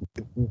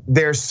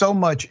 There's so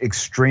much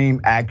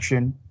extreme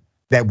action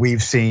that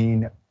we've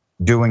seen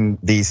doing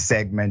these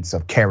segments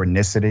of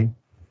Karenicity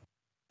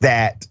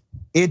that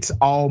it's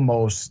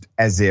almost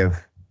as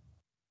if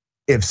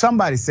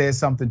somebody says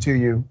something to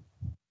you,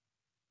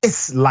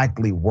 it's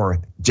likely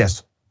worth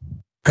just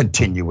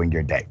continuing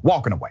your day,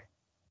 walking away,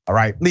 all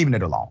right, leaving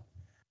it alone.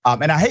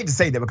 And I hate to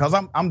say that because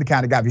I'm the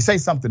kind of guy, if you say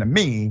something to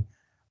me,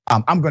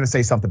 I'm gonna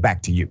say something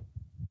back to you,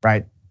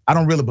 right? I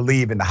don't really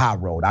believe in the high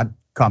road. I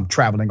come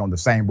traveling on the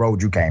same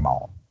road you came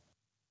on.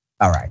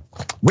 All right,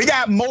 we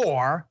got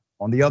more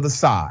on the other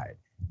side.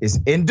 It's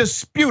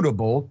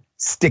indisputable,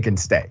 stick and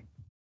stay.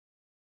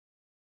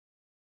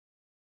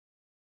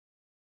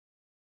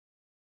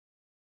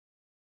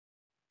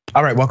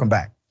 All right, welcome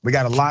back. We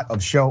got a lot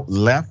of show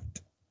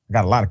left. I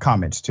got a lot of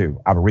comments too.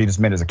 I will read as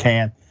many as I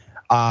can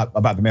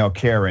about the Mel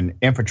Karen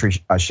infantry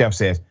chef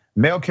says,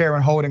 Mel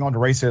Karen holding on to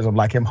racism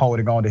like him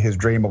holding on to his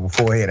dream of a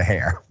full head of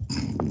hair.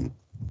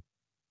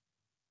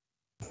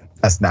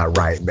 That's not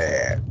right,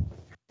 man.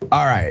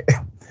 All right,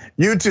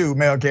 YouTube,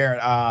 Mel Karen.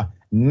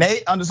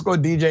 Nate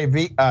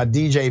 _DJV.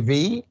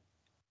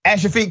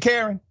 Ashy feet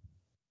Karen.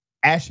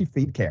 Ashy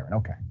feet Karen,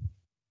 okay.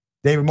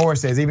 David Moore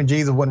says, even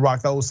Jesus wouldn't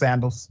rock those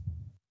sandals.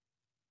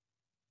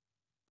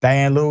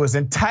 Diane Lewis,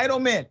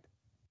 entitlement.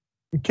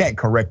 You can't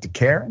correct a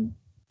Karen,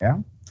 yeah.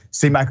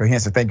 C. Michael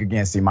Henson, thank you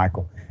again, C.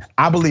 Michael.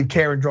 I believe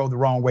Karen drove the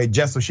wrong way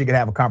just so she could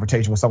have a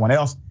confrontation with someone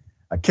else.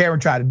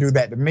 Karen tried to do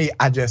that to me,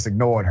 I just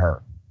ignored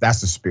her.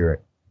 That's the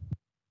spirit.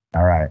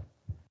 All right.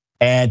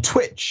 And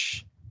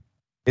Twitch,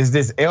 is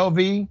this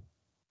LV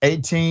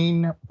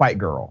 18 white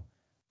girl?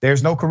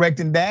 There's no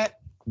correcting that.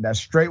 That's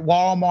straight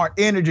Walmart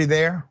energy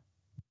there.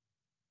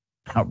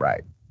 All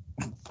right.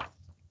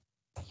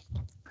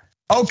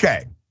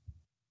 Okay.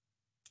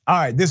 All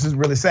right, this is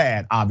really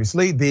sad.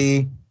 Obviously,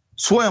 the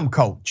swim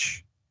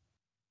coach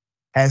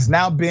has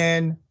now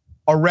been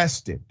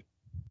arrested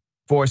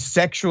for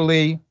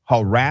sexually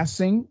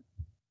harassing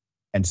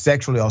and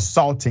sexually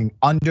assaulting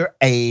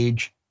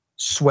underage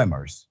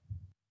swimmers.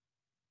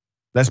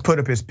 Let's put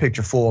up his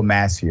picture full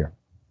mass here.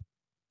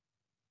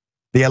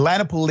 The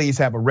Atlanta police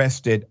have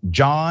arrested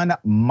John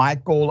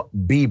Michael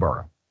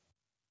Bieber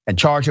and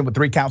charged him with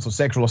 3 counts of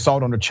sexual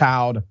assault on a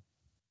child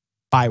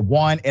by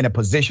one in a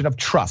position of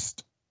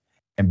trust.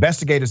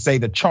 Investigators say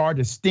the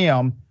charges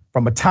stem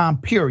from a time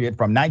period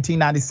from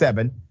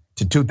 1997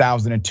 to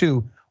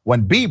 2002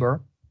 when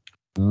Bieber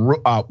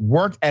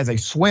worked as a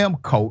swim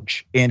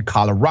coach in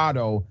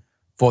Colorado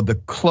for the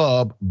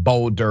club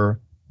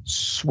Boulder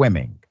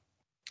Swimming.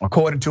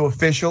 According to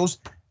officials,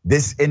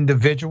 this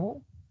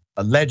individual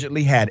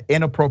allegedly had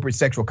inappropriate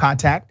sexual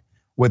contact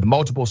with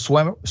multiple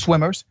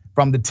swimmers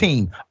from the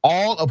team,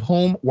 all of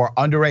whom were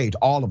underage,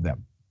 all of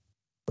them.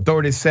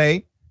 Authorities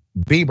say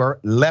Bieber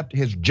left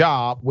his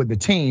job with the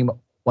team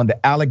when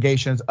the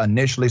allegations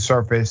initially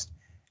surfaced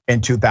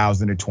in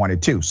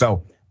 2022.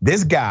 So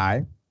this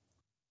guy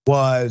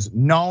was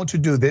known to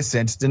do this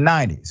since the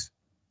 90s.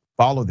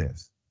 Follow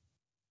this.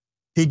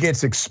 He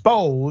gets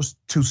exposed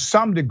to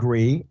some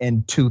degree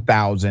in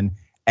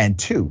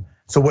 2002.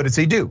 So what does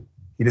he do?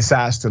 He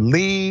decides to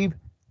leave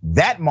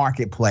that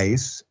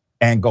marketplace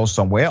and go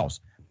somewhere else.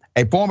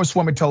 A former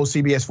swimmer told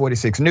CBS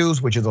 46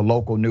 News, which is a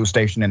local news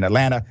station in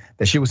Atlanta,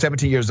 that she was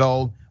 17 years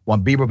old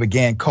when Bieber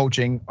began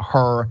coaching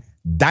her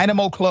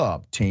Dynamo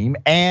Club team.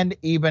 And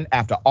even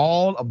after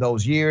all of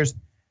those years,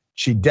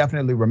 she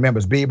definitely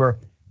remembers Bieber.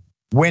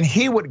 When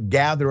he would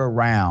gather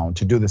around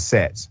to do the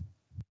sets,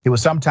 he would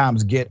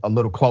sometimes get a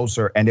little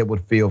closer and it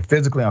would feel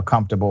physically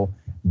uncomfortable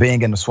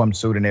being in the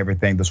swimsuit and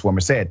everything, the swimmer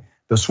said.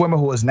 The swimmer,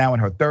 who is now in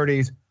her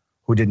 30s,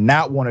 who did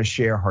not want to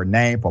share her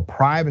name for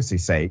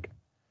privacy's sake,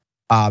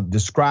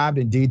 described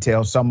in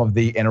detail some of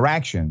the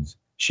interactions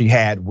she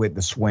had with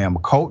the swim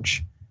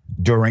coach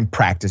during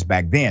practice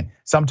back then.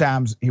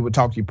 Sometimes he would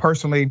talk to you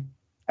personally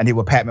and he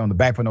would pat me on the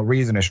back for no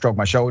reason and stroke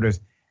my shoulders.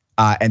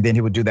 And then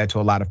he would do that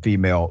to a lot of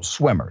female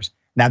swimmers.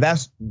 Now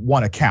that's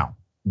one account.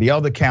 The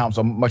other accounts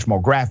are much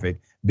more graphic.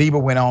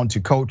 Bieber went on to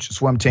coach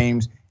swim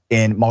teams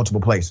in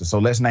multiple places. So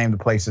let's name the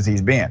places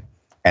he's been: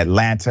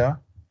 Atlanta,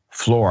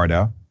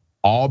 Florida,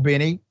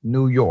 Albany,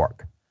 New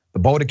York. The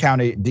Boulder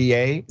County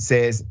DA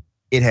says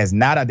it has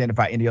not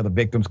identified any other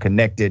victims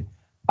connected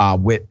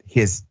with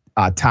his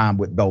time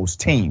with those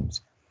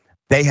teams.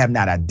 They have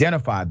not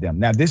identified them.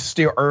 Now, this is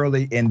still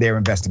early in their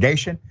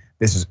investigation.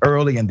 This is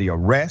early in the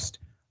arrest.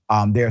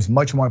 There's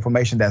much more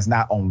information that's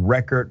not on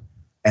record,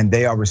 and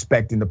they are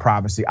respecting the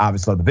privacy,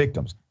 obviously, of the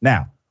victims.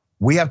 Now,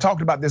 we have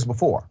talked about this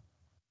before.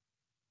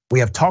 We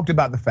have talked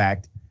about the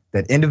fact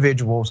that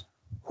individuals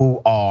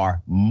who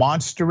are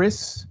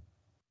monstrous,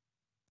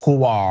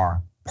 who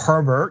are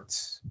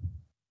perverts,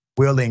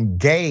 will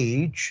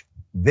engage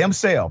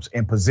themselves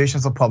in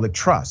positions of public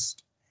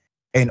trust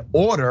in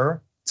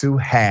order to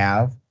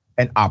have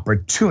an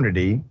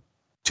opportunity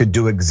to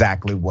do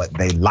exactly what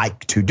they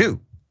like to do.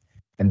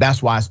 And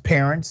that's why as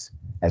parents,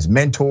 as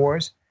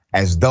mentors,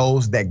 as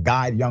those that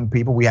guide young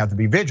people, we have to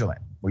be vigilant.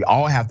 We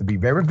all have to be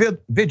very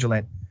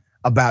vigilant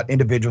about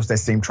individuals that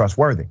seem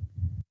trustworthy.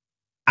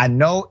 I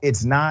know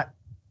it's not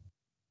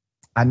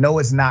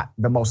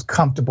the most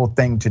comfortable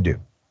thing to do.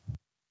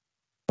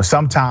 But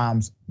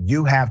sometimes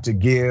you have to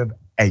give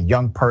a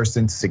young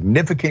person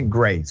significant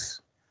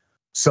grace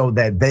so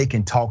that they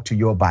can talk to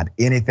you about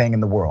anything in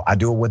the world. I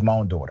do it with my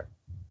own daughter.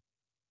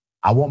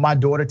 I want my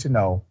daughter to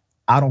know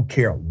I don't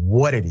care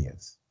what it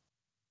is.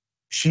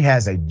 She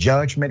has a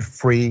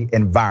judgment-free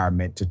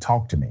environment to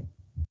talk to me.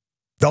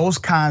 Those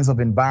kinds of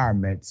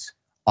environments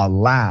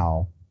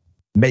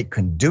make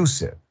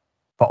conducive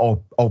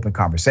for open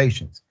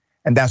conversations.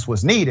 And that's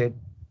what's needed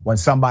when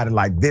somebody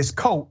like this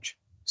coach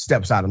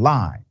steps out of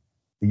line.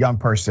 The young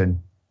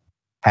person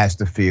has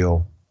to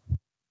feel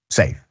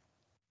safe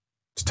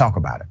to talk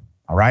about it,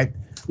 all right?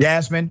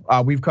 Yasmin,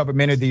 we've covered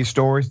many of these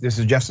stories. This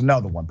is just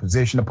another one.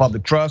 Position of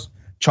public trust.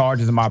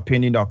 Charges, in my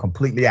opinion, are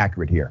completely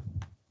accurate here.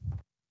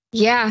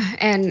 Yeah,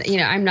 and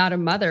I'm not a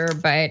mother,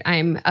 but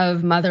I'm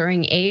of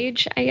mothering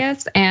age, I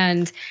guess.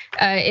 And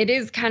it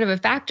is kind of a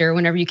factor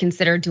whenever you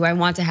consider, do I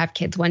want to have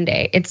kids one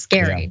day? It's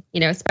scary,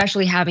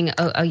 especially having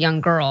a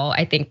young girl,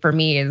 I think for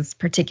me is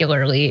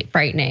particularly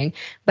frightening.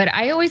 But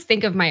I always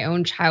think of my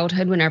own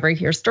childhood whenever I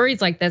hear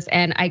stories like this,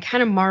 and I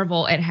kind of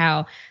marvel at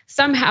how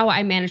somehow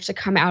I managed to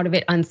come out of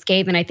it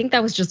unscathed. And I think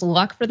that was just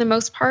luck for the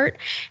most part.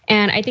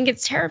 And I think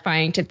it's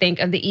terrifying to think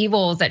of the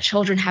evils that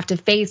children have to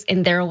face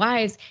in their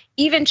lives,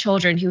 even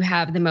children who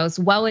have the most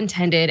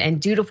well-intended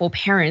and dutiful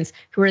parents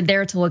who are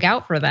there to look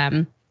out for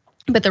them.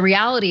 But the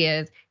reality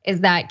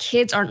is that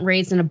kids aren't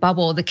raised in a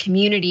bubble. The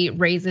community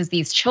raises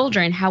these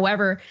children.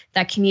 However,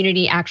 that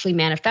community actually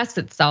manifests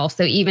itself.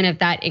 So even if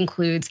that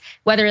includes,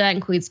 whether that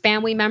includes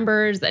family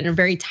members and a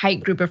very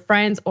tight group of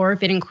friends, or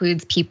if it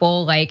includes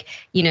people like,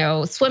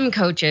 swim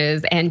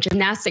coaches and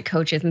gymnastic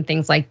coaches and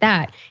things like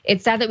that,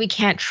 it's sad that we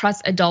can't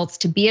trust adults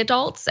to be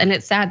adults. And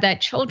it's sad that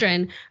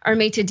children are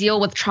made to deal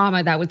with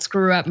trauma that would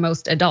screw up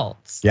most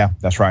adults. Yeah,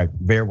 that's right.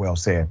 Very well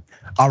said.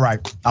 All right,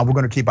 we're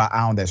gonna keep our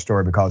eye on that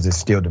story because it's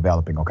still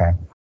developing, okay?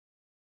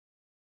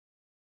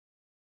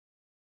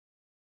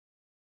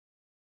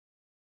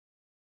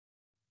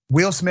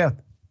 Will Smith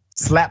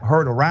slap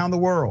heard around the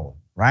world,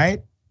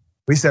 right?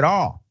 We said,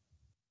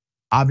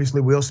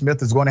 obviously Will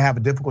Smith is going to have a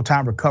difficult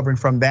time recovering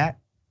from that.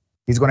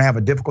 He's going to have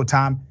a difficult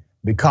time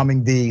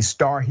becoming the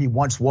star he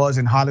once was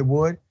in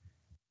Hollywood.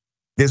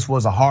 this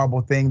was a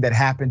horrible thing that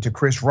happened to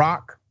Chris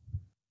Rock,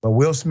 but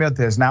Will Smith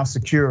has now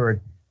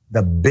secured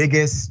the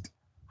biggest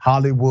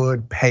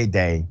Hollywood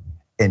payday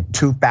in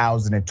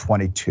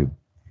 2022.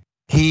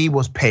 He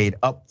was paid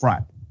up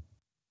front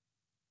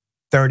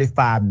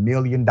 $35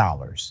 million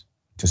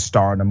to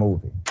star in a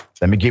movie.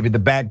 Let me give you the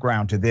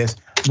background to this.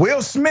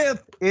 Will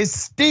Smith is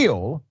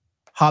still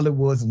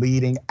Hollywood's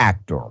leading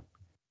actor,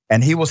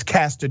 and he was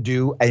cast to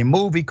do a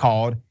movie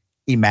called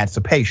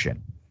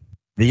Emancipation.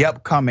 The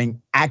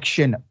upcoming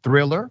action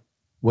thriller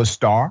will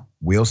star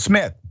Will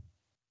Smith.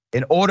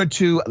 In order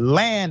to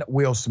land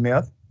Will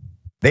Smith,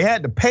 they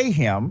had to pay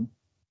him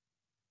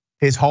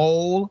his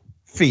whole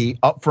fee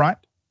up front.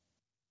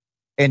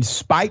 In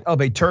spite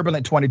of a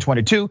turbulent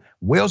 2022,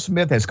 Will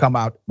Smith has come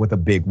out with a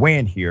big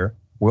win here.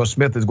 Will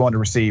Smith is going to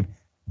receive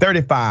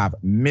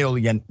 $35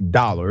 million,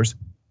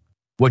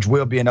 which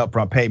will be an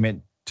upfront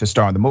payment to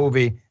star in the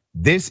movie.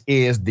 This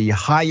is the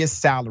highest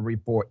salary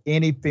for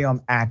any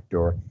film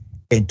actor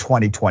in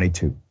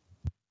 2022.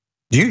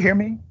 Do you hear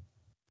me?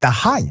 The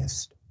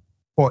highest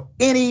for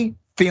any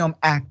film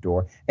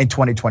actor in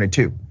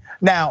 2022.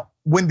 Now,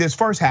 when this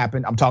first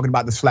happened, I'm talking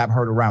about the slap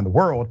heard around the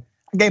world,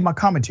 I gave my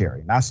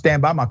commentary, and I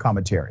stand by my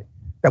commentary,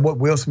 that what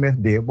Will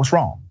Smith did was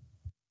wrong.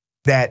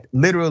 That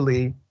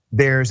literally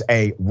there's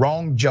a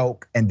wrong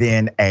joke and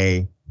then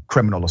a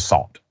criminal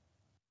assault.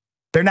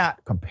 They're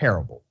not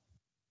comparable.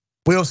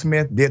 Will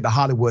Smith did the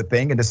Hollywood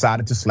thing and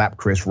decided to slap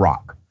Chris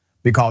Rock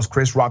because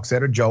Chris Rock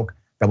said a joke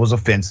that was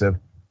offensive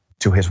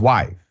to his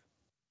wife,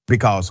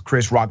 because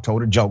Chris Rock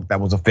told a joke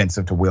that was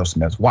offensive to Will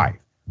Smith's wife.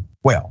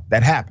 Well,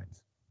 that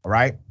happens, all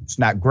right? It's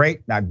not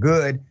great, not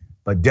good,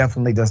 but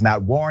definitely does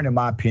not warrant, in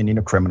my opinion,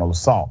 a criminal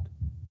assault.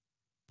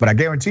 But I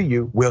guarantee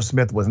you, Will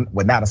Smith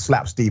would not have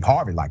slapped Steve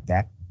Harvey like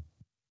that.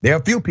 There are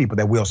a few people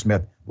that Will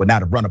Smith would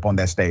not have run up on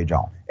that stage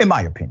on, in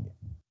my opinion.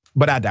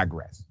 But I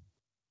digress.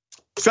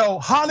 So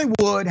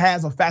Hollywood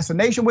has a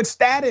fascination with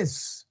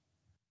status.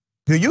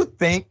 Do you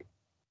think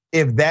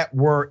if that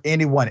were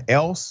anyone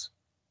else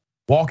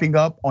walking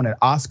up on an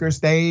Oscar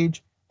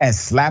stage and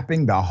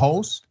slapping the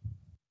host,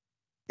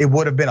 it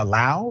would have been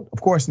allowed?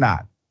 Of course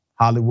not.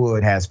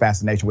 Hollywood has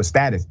fascination with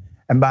status,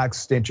 and by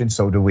extension,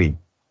 so do we.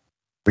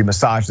 We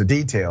massage the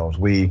details.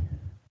 We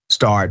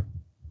start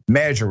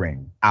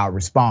measuring our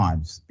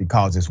response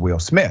because it's Will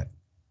Smith.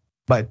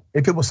 But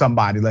if it was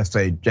somebody, let's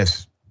say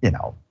just,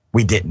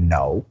 we didn't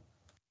know,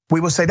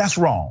 we would say that's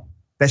wrong.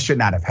 That should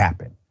not have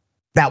happened.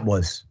 That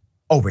was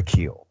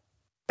overkill.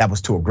 That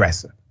was too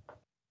aggressive.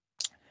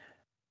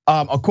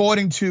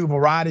 According to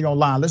Variety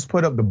Online, let's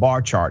put up the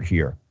bar chart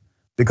here,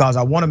 because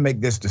I want to make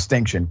this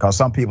distinction, because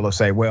some people will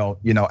say, well,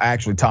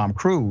 actually Tom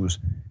Cruise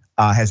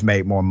has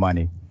made more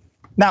money.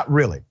 Not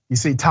really. You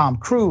see, Tom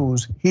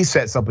Cruise, he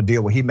sets up a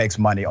deal where he makes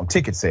money on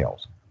ticket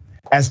sales.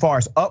 As far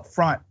as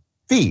upfront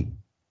fee,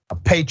 a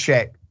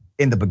paycheck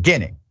in the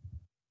beginning,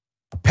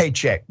 a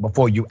paycheck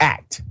before you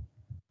act,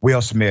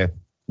 Will Smith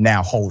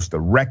now holds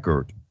the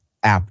record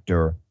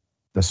after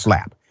the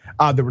slap.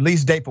 The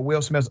release date for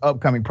Will Smith's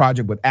upcoming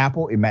project with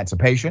Apple,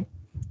 Emancipation,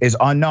 is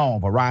unknown.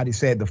 Variety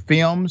said the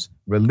film's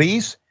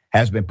release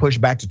has been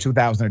pushed back to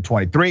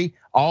 2023.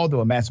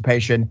 Although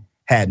Emancipation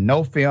had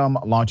no film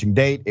launching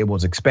date, it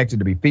was expected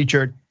to be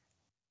featured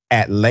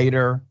at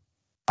later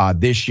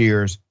this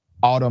year's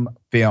autumn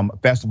film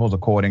festivals,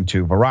 according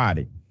to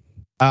Variety.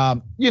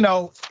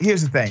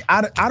 Here's the thing.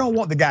 I don't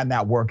want the guy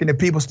not working. If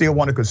people still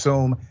want to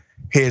consume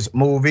his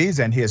movies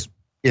and his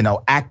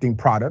acting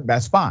product,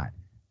 that's fine.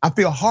 I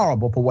feel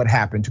horrible for what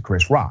happened to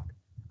Chris Rock.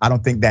 I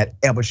don't think that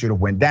ever should have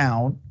went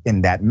down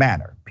in that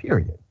manner,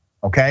 period,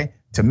 okay?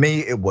 To me,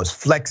 it was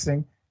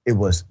flexing. It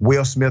was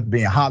Will Smith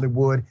being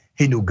Hollywood.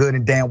 He knew good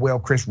and damn well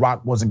Chris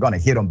Rock wasn't gonna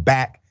hit him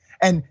back.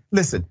 And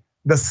listen,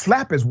 the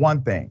slap is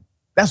one thing.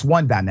 That's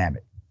one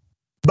dynamic.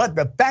 But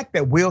the fact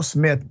that Will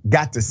Smith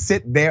got to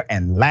sit there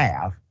and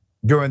laugh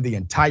during the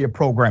entire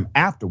program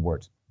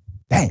afterwards,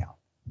 damn,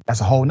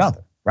 that's a whole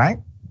nother, right?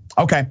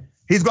 Okay,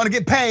 he's gonna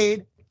get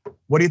paid.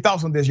 What are your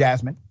thoughts on this,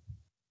 Yasmin?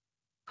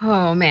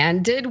 Oh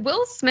man, did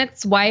Will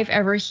Smith's wife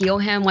ever heal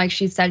him like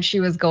she said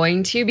she was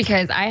going to?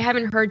 Because I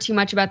haven't heard too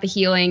much about the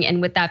healing,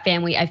 and with that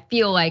family, I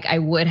feel like I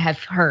would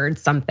have heard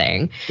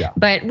something. Yeah.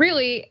 But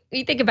really,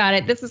 you think about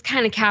it, this is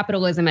kind of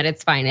capitalism at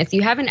its finest.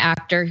 You have an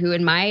actor who,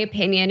 in my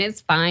opinion,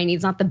 is fine.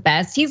 He's not the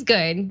best. He's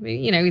good,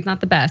 he's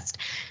not the best,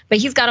 but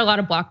he's got a lot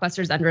of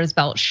blockbusters under his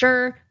belt.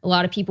 Sure, a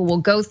lot of people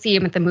will go see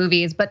him at the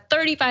movies, but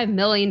 $35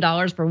 million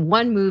for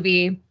one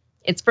movie.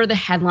 It's for the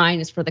headline,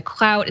 it's for the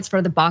clout, it's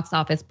for the box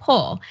office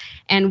pull.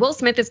 And Will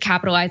Smith is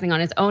capitalizing on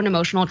his own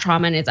emotional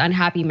trauma and his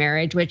unhappy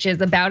marriage, which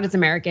is about as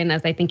American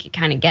as I think it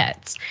kind of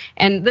gets.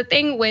 And the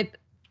thing with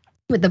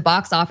the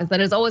box office that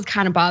has always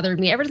kind of bothered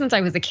me ever since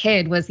I was a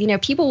kid was,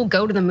 people will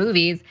go to the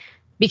movies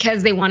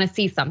because they want to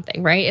see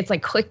something, right? It's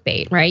like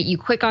clickbait, right? You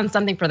click on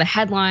something for the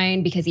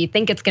headline because you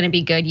think it's going to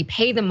be good. You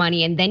pay the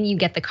money and then you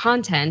get the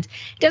content.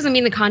 It doesn't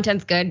mean the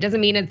content's good. Doesn't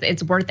mean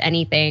it's worth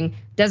anything.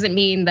 Doesn't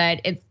mean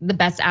that it's the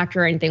best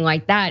actor or anything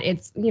like that.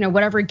 It's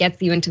whatever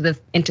gets you into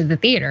the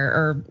theater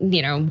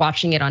or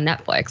watching it on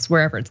Netflix,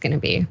 wherever it's going to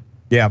be.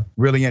 Yeah,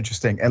 really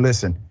interesting. And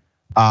listen,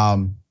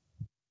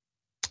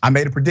 I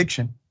made a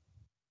prediction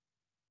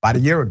about a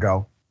year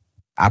ago.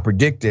 I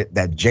predicted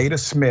that Jada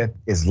Smith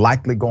is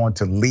likely going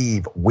to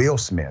leave Will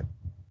Smith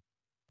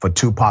for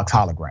Tupac's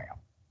hologram.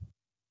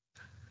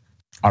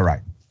 All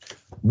right,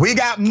 we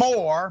got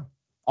more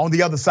on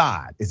the other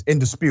side. It's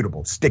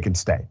indisputable. Stick and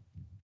stay.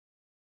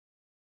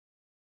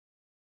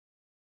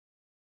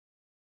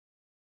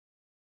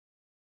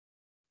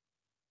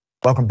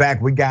 Welcome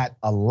back. We got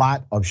a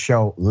lot of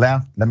show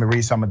left. Let me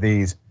read some of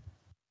these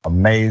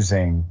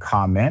amazing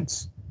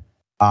comments.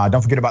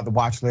 Don't forget about the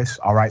watch list.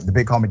 All right, the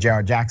big homie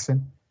Jared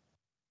Jackson.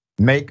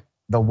 Make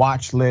the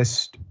watch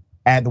list,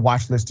 add the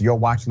watch list to your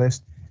watch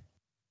list.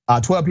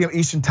 12 p.m.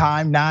 Eastern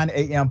time, 9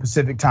 a.m.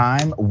 Pacific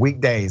time,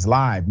 weekdays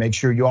live. Make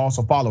sure you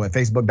also follow at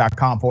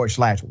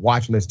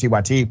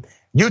facebook.com/watchlist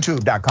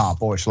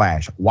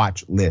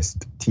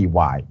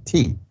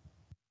youtube.com/watchlist.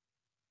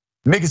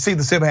 Mickey C.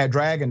 the Silverhat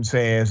Dragon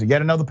says,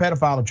 yet another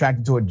pedophile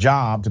attracted to a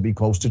job to be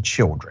close to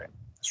children.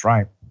 That's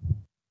right.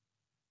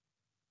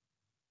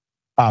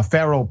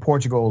 Pharaoh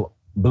Portugal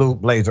Blue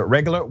Blazer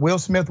regular. Will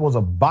Smith was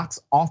a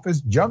box office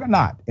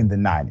juggernaut in the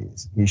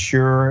 90s. He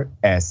sure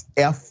as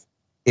F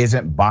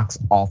isn't box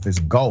office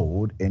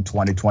gold in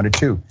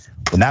 2022.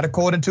 But not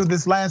according to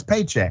this last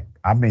paycheck.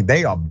 I mean,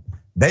 they are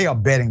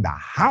betting the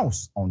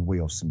house on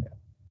Will Smith.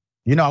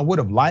 You know, I would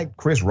have liked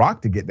Chris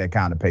Rock to get that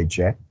kind of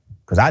paycheck,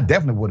 because I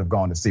definitely would have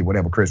gone to see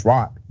whatever Chris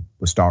Rock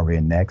would star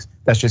in next.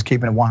 That's just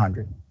keeping it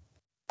 100.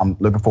 I'm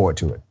looking forward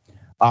to it.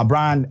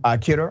 Brian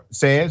Kidder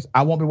says,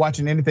 I won't be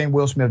watching anything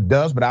Will Smith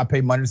does, but I'll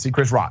pay money to see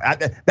Chris Rock.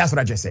 That's what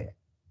I just said.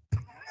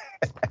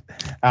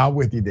 I'm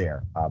with you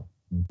there,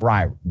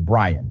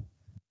 Brian.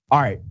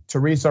 All right,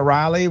 Teresa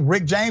Riley.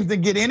 Rick James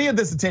didn't get any of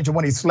this attention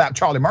when he slapped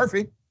Charlie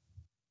Murphy.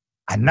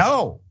 I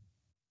know.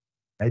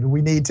 Maybe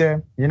we need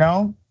to, you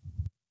know.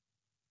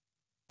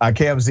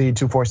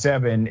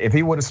 KFZ247, if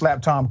he would have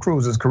slapped Tom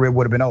Cruise, his career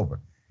would have been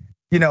over.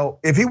 You know,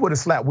 if he would have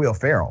slapped Will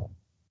Ferrell,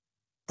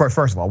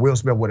 first of all, Will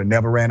Smith would have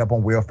never ran up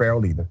on Will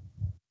Ferrell either.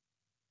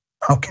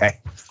 Okay,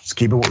 let's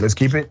keep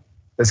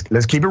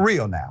it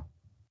real now.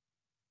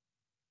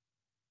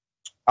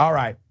 All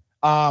right,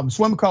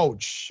 swim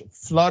coach,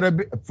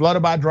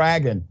 Fluttered by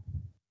Dragon.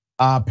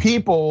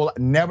 People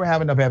never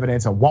have enough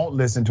evidence and won't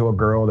listen to a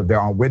girl if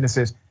there aren't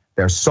witnesses.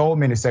 There are so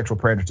many sexual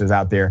predators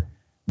out there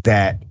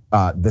that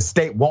the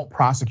state won't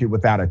prosecute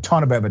without a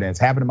ton of evidence.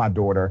 Happened to my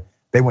daughter.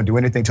 They wouldn't do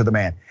anything to the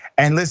man.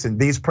 And listen,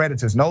 these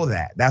predators know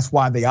that. That's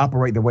why they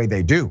operate the way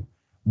they do.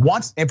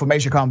 Once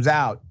information comes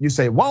out, you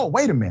say, whoa,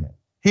 wait a minute.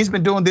 He's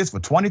been doing this for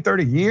 20,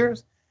 30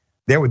 years.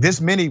 There were this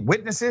many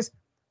witnesses.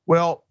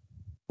 Well,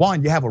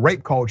 one, you have a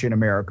rape culture in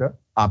America.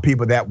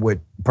 People that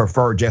would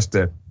prefer just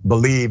to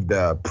believe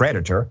the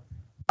predator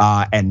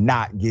and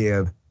not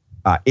give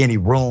any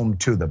room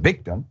to the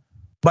victim.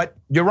 But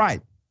you're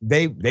right.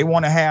 They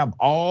want to have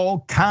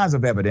all kinds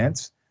of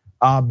evidence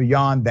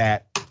beyond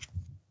that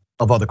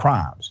of other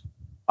crimes.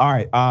 All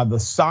right, the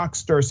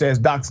Sockster says,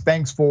 Doc,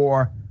 thanks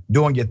for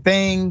doing your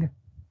thing.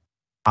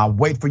 I'll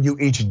wait for you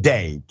each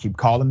day. Keep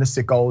calling the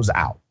sickos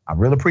out. I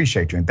really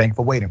appreciate you and thank you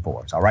for waiting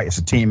for us. All right, it's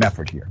a team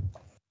effort here.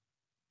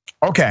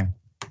 Okay,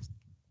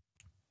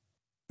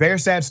 very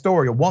sad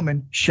story. A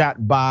woman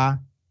shot by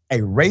a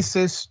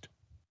racist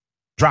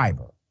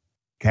driver.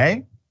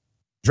 Okay,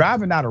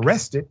 driver not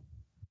arrested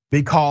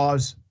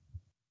because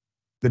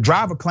the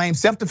driver claimed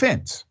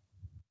self-defense.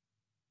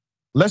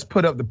 Let's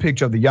put up the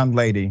picture of the young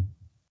lady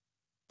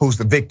who's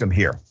the victim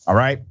here, all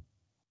right?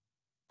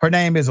 Her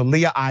name is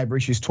Aaliyah Ivory.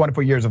 She's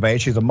 24 years of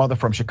age. She's a mother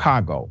from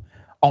Chicago.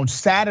 On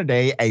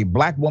Saturday, a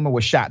black woman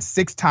was shot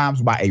 6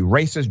 times by a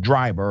racist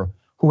driver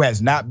who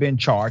has not been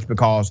charged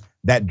because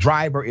that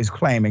driver is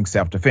claiming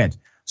self-defense.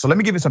 So let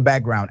me give you some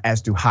background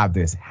as to how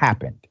this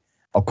happened.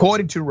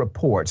 According to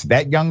reports,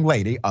 that young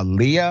lady,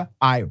 Aaliyah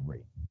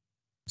Ivory,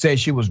 says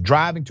she was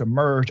driving to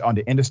merge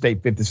onto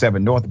Interstate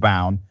 57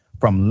 northbound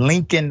from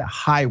Lincoln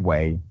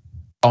Highway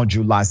on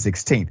July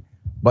 16th.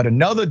 But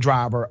another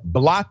driver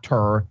blocked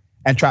her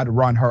and tried to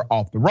run her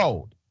off the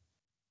road.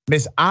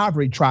 Miss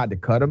Ivory tried to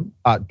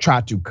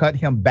cut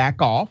him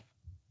back off,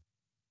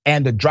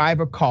 and the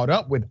driver caught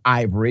up with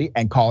Ivory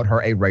and called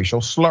her a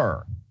racial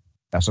slur.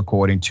 That's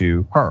according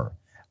to her.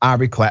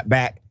 Ivory clapped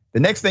back. The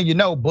next thing you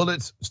know,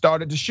 bullets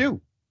started to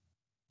shoot.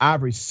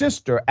 Ivory's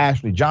sister,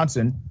 Ashley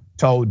Johnson,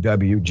 told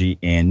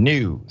WGN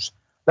News.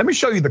 Let me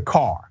show you the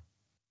car.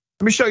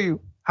 Let me show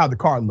you how the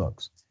car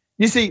looks.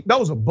 You see,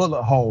 those are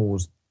bullet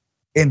holes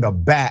in the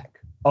back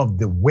of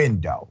the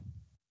window.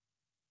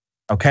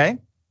 Okay?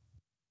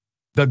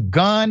 The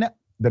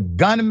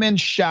gunman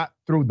shot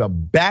through the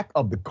back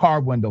of the car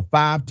window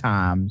 5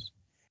 times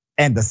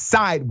and the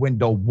side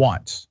window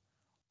once.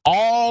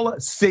 All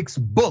 6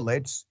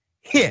 bullets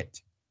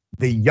hit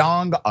the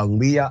young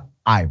Aaliyah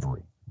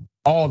Ivory.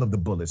 All of the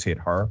bullets hit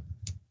her.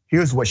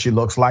 Here's what she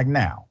looks like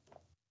now.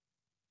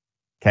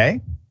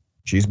 Okay?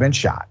 She's been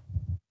shot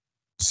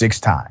 6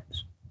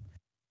 times.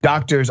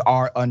 Doctors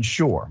are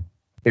unsure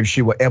if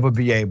she will ever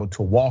be able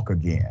to walk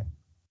again.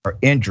 Her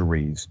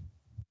injuries,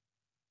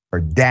 her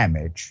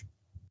damage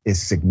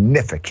is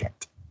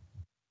significant.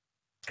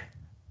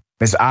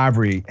 Miss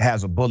Ivory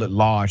has a bullet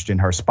lodged in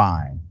her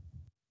spine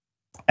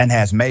and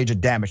has major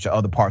damage to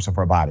other parts of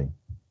her body.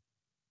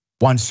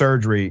 One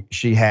surgery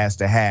she has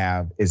to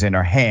have is in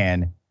her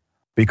hand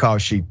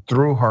because she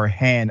threw her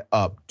hand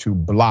up to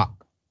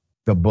block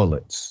the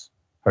bullets,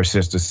 her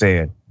sister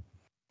said.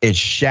 It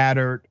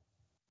shattered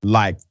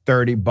like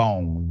 30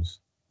 bones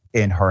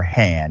in her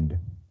hand,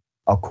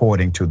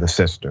 according to the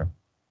sister.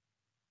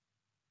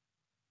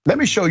 Let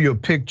me show you a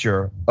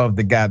picture of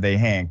the guy they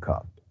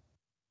handcuffed.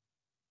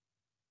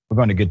 We're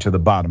going to get to the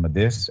bottom of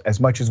this as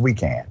much as we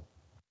can.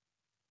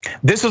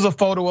 This is a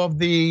photo of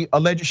the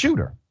alleged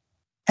shooter,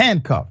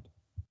 handcuffed.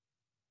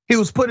 He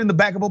was put in the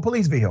back of a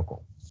police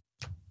vehicle.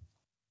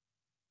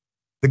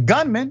 The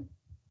gunman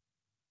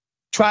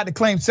tried to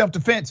claim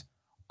self-defense.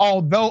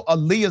 Although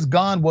Aaliyah's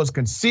gun was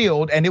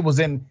concealed and it was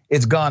in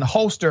its gun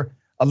holster,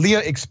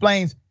 Aaliyah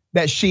explains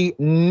that she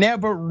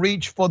never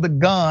reached for the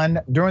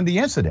gun during the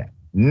incident,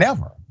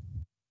 never.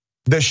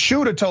 The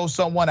shooter told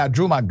someone, I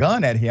drew my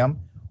gun at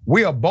him.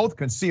 We are both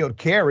concealed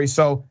carry,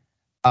 so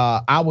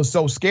I was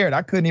so scared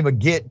I couldn't even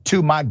get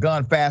to my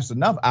gun fast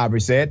enough,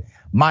 Ivory said.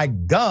 My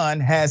gun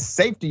has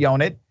safety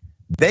on it.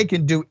 They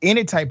can do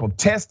any type of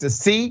test to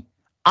see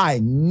I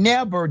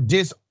never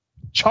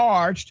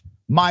discharged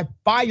my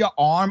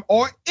firearm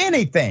or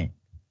anything.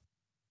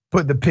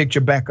 Put the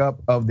picture back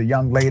up of the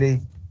young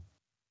lady.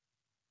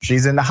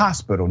 She's in the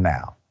hospital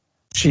now.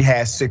 She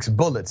has 6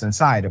 bullets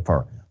inside of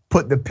her.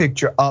 Put the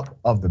picture up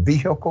of the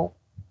vehicle.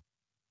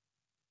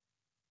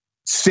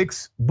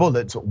 6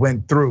 bullets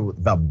went through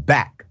the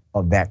back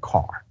of that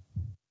car.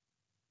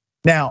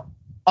 Now,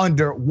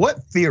 under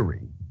what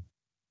theory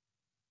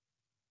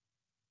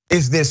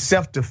is this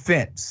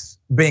self-defense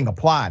being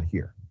applied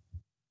here?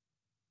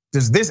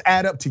 Does this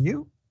add up to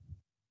you?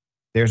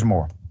 There's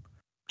more.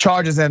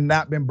 Charges have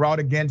not been brought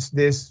against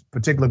this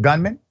particular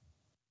gunman.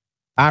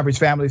 Ivory's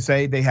family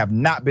say they have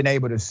not been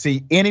able to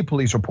see any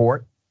police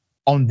report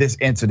on this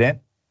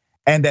incident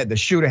and that the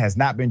shooter has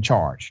not been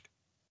charged.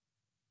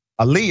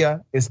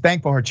 Aaliyah is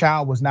thankful her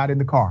child was not in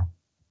the car,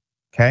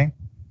 okay?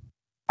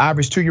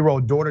 Ivory's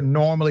 2-year-old daughter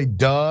normally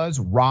does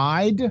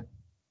ride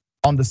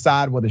on the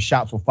side where the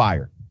shots were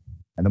fired.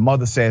 And the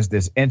mother says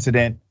this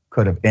incident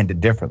could have ended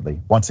differently.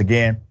 Once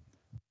again,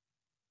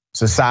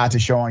 society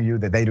showing you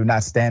that they do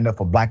not stand up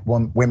for black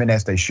women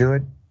as they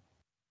should.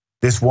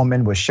 This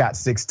woman was shot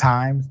 6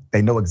 times.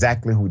 They know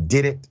exactly who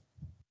did it.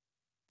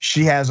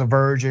 She has a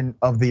version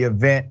of the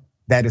event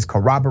that is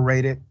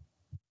corroborated.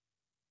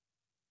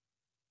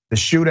 The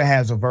shooter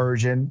has a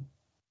version,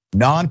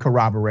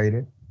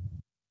 non-corroborated.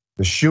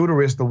 The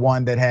shooter is the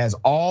one that has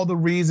all the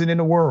reason in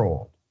the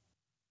world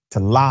to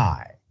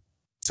lie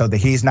so that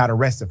he's not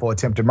arrested for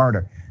attempted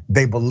murder.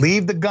 They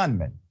believe the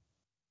gunman.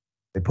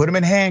 They put him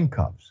in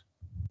handcuffs,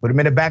 put him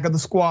in the back of the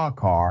squad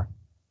car,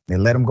 they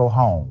let him go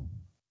home.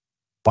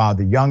 While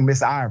the young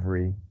Miss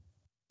Ivory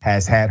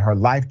has had her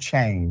life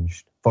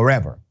changed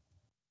forever.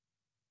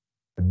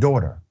 Her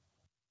daughter,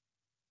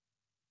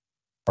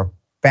 her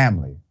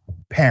family, her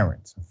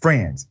parents,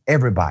 friends,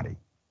 everybody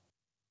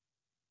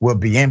will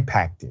be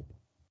impacted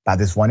by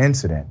this one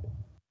incident.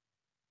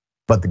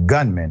 But the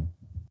gunman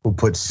who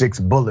put 6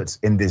 bullets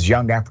in this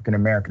young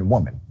African-American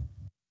woman,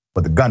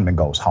 but the gunman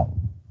goes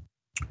home.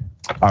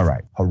 All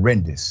right,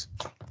 horrendous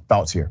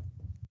thoughts here.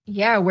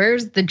 Yeah,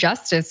 where's the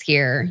justice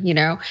here,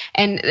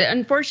 And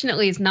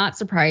unfortunately, it's not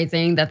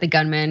surprising that the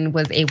gunman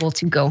was able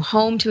to go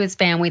home to his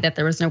family, that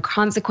there was no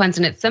consequence.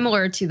 And it's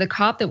similar to the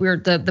cop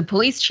that the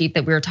police chief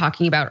that we were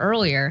talking about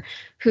earlier,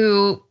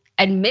 who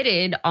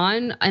admitted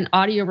on an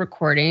audio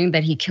recording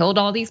that he killed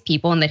all these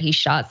people and that he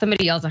shot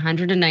somebody else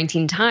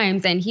 119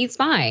 times, and he's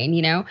fine,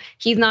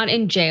 He's not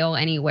in jail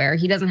anywhere.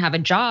 He doesn't have a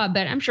job,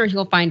 but I'm sure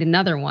he'll find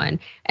another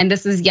one. And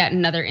this is yet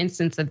another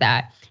instance of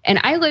that. And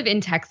I live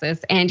in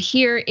Texas, and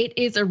here it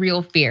is a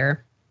real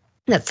fear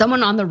that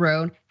someone on the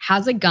road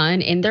has a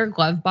gun in their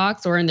glove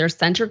box or in their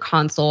center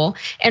console.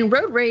 And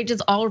road rage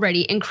is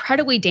already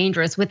incredibly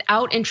dangerous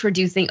without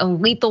introducing a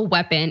lethal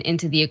weapon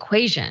into the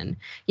equation.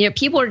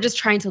 People are just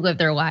trying to live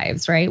their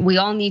lives, right? We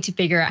all need to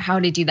figure out how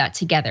to do that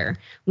together.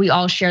 We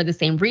all share the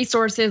same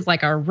resources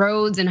like our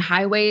roads and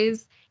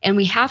highways. And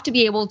we have to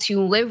be able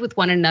to live with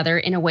one another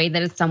in a way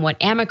that is somewhat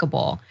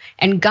amicable.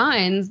 And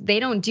guns, they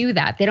don't do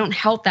that. They don't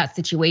help that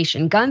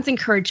situation. Guns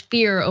encourage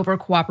fear over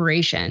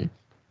cooperation.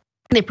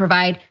 They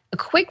provide a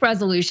quick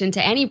resolution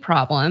to any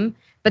problem,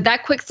 but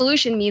that quick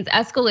solution means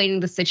escalating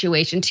the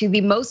situation to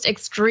the most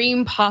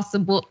extreme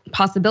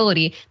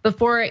possibility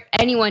before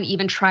anyone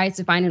even tries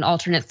to find an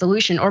alternate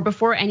solution or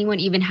before anyone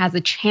even has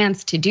a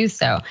chance to do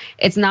so.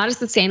 It's not a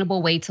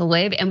sustainable way to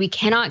live, and we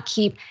cannot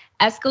keep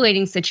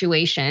escalating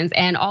situations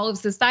and all of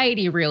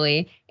society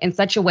really in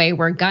such a way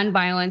where gun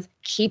violence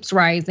keeps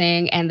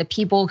rising and the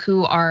people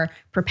who are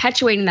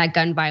perpetuating that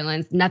gun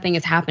violence, nothing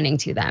is happening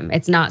to them.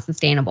 It's not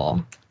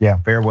sustainable. Yeah,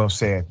 very well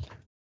said.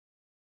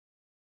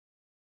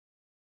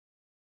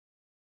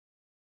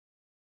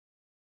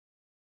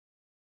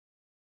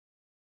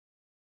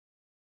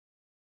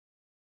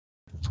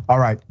 All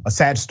right, a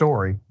sad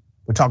story.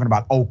 We're talking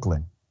about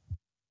Oakland.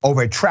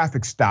 over a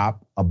traffic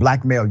stop. A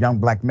black male, young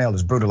black male,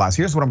 is brutalized.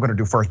 Here's what I'm gonna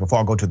do first before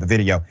I go to the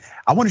video.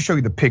 I wanna show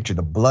you the picture,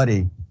 the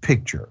bloody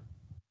picture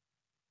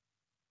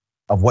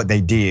of what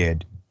they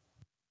did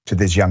to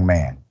this young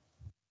man.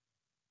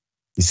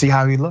 You see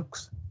how he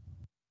looks?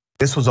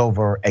 This was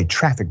over a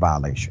traffic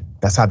violation.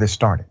 That's how this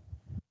started.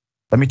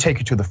 Let me take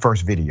you to the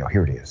first video.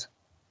 Here it is.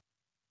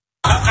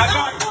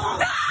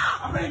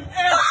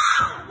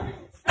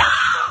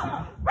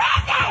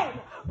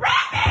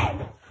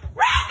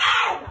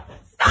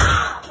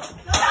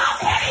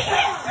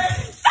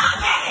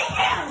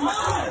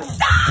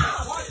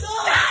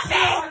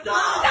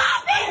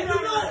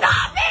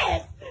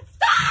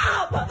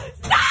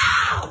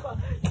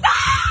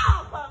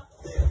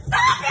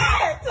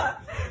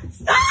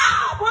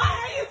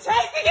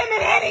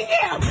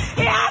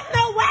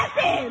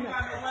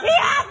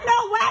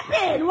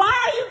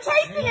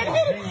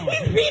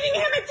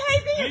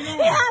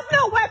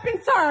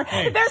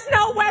 There's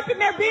no weapon.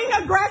 They're being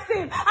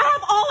aggressive. I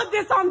have all of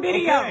this on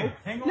video. Okay,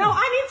 no,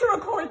 I need to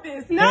record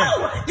this. No,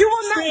 yeah. You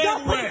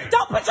will not.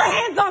 Don't put your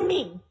hands on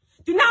me.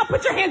 Do not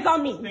put your hands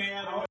on me.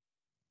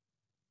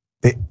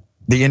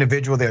 The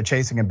individual they're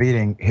chasing and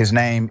beating, his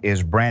name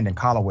is Brandon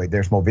Calloway.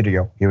 There's more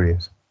video. Here it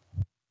is.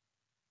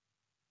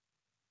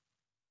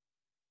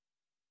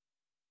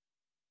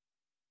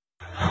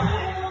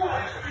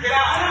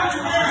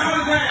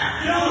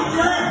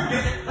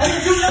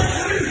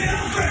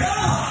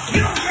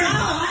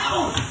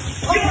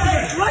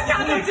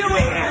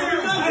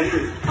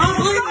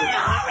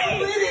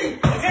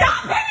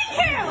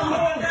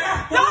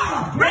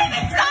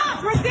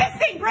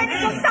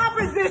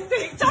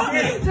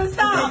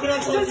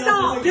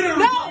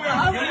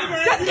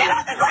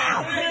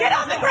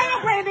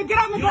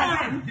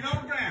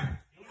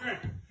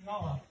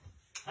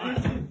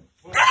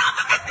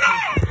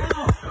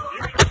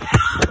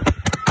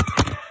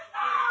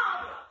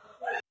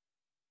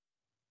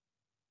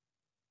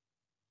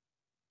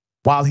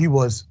 While he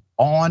was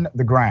on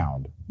the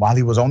ground,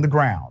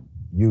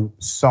 you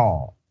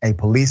saw a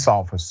police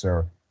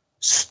officer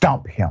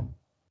stomp him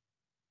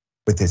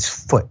with his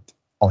foot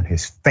on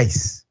his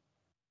face.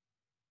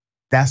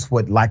 That's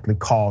what likely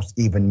caused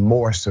even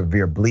more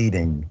severe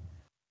bleeding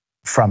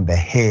from the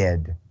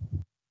head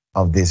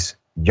of this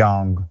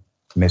young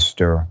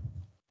Mr.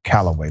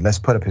 Calloway. Let's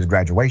put up his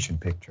graduation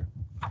picture.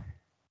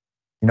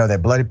 You know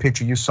that bloody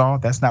picture you saw?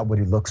 That's not what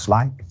he looks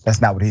like.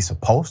 That's not what he's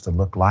supposed to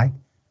look like.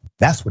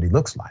 That's what he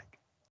looks like.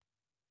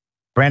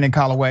 Brandon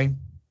Calloway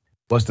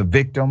was the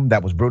victim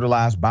that was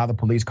brutalized by the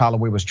police.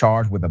 Calloway was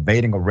charged with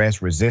evading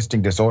arrest,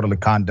 resisting disorderly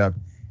conduct,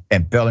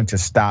 and failing to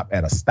stop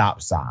at a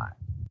stop sign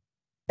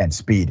and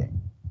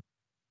speeding.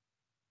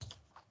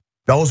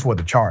 Those were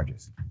the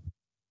charges,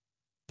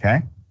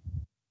 okay?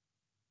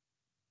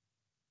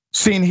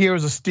 Seen here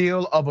is a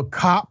still of a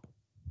cop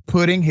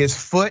putting his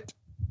foot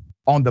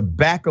on the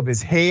back of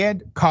his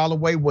head.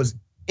 Calloway was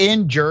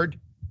injured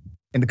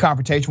in the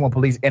confrontation when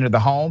police entered the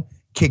home,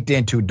 kicked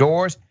in 2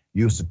 doors,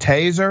 used a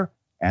taser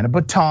and a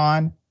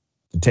baton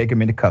to take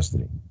him into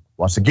custody.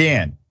 Once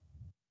again,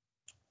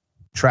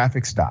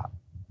 traffic stop.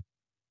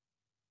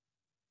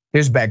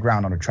 Here's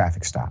background on a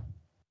traffic stop.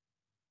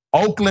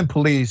 Oakland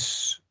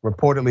police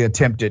reportedly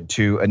attempted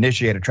to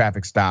initiate a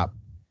traffic stop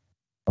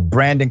of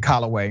Brandon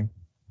Calloway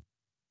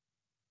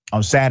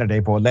on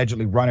Saturday for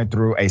allegedly running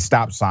through a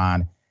stop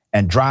sign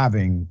and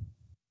driving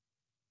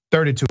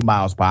 32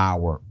 miles per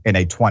hour in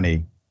a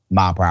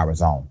 20-mile-per-hour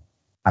zone.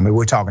 I mean,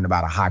 we're talking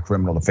about a high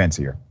criminal offense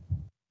here.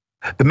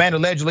 The man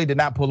allegedly did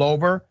not pull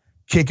over,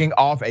 kicking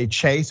off a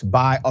chase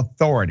by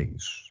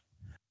authorities.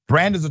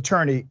 Brandon's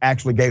attorney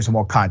actually gave some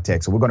more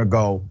context, so we're gonna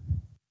go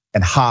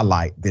and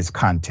highlight this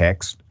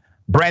context.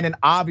 Brandon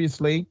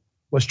obviously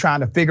was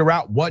trying to figure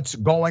out what's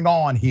going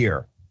on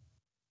here.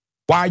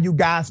 Why are you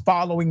guys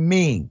following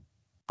me?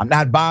 I'm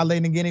not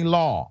violating any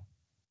law.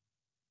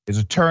 His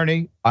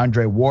attorney,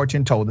 Andre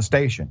Wharton, told the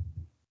station.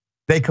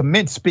 They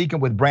commenced speaking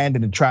with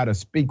Brandon to try to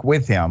speak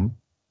with him.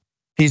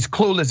 He's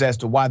clueless as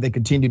to why they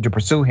continued to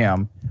pursue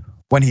him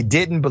when he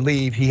didn't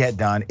believe he had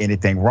done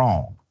anything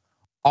wrong.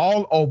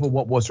 All over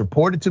what was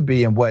reported to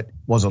be and what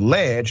was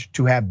alleged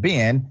to have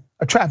been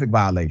a traffic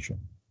violation,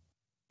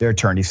 their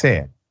attorney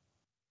said,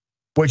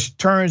 which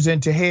turns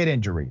into head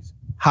injuries,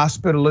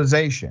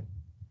 hospitalization,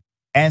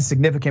 and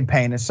significant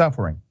pain and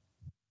suffering.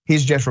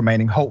 He's just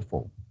remaining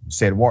hopeful,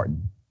 said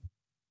Wharton,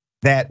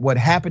 that what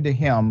happened to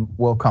him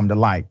will come to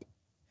light.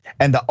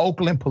 And the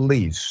Oakland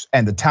police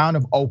and the town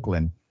of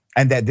Oakland,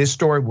 and that this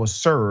story will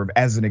serve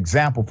as an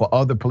example for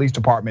other police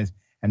departments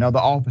and other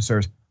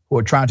officers who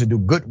are trying to do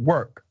good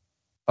work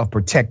of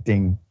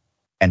protecting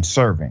and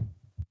serving.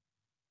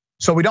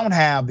 So we don't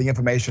have the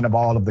information of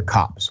all of the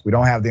cops. We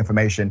don't have the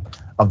information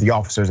of the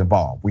officers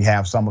involved. We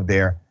have some of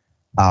their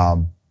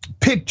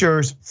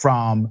pictures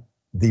from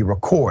the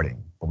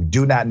recording, but we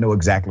do not know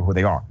exactly who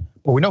they are.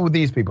 But we know who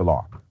these people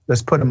are.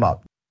 Let's put them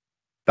up.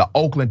 The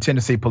Oakland,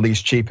 Tennessee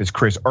Police Chief is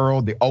Chris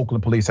Earl. The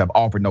Oakland police have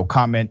offered no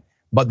comment,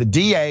 but the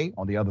DA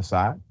on the other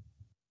side,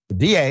 the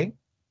DA,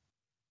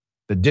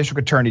 the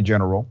District Attorney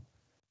General,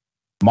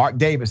 Mark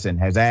Davison,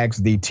 has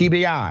asked the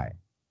TBI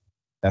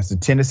That's the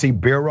Tennessee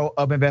Bureau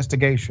of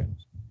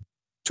Investigations,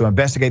 to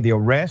investigate the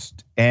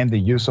arrest and the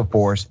use of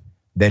force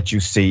that you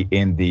see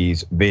in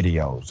these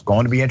videos.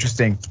 Going to be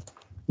interesting.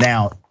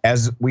 Now,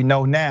 as we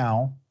know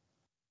now,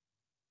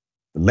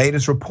 the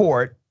latest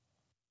report,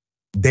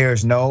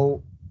 there's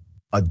no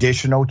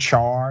additional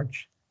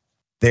charge.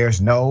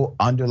 There's no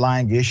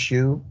underlying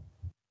issue.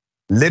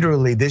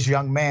 Literally, this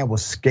young man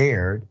was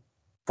scared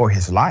for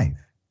his life.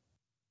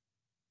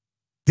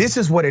 This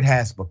is what it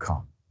has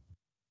become.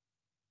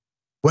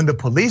 When the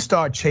police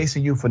start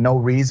chasing you for no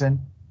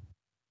reason,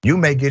 you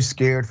may get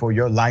scared for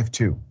your life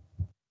too,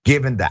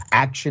 given the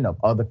action of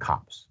other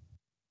cops.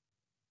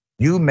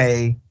 You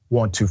may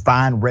want to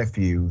find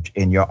refuge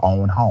in your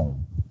own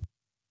home.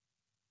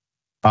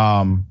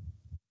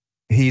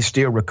 He's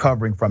still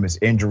recovering from his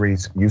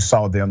injuries. You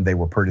saw them, they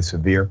were pretty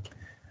severe.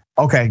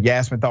 Okay,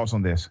 Yasmin, thoughts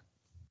on this?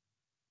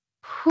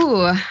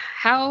 Whew,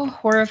 how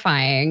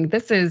horrifying.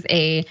 This is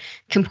a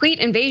complete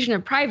invasion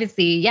of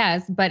privacy,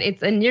 yes, but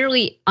it's a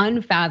nearly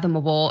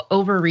unfathomable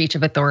overreach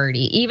of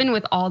authority. Even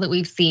with all that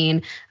we've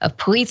seen of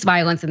police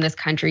violence in this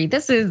country,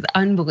 this is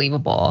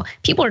unbelievable.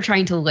 People are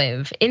trying to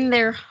live in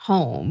their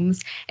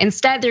homes.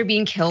 Instead, they're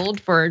being killed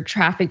for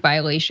traffic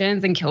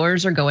violations and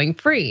killers are going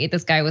free.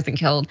 This guy wasn't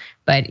killed,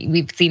 but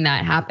we've seen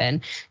that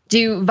happen.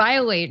 Do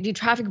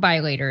traffic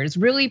violators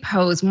really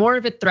pose more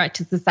of a threat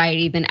to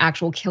society than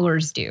actual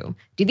killers do?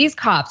 Do these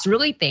cops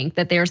really think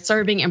that they're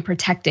serving and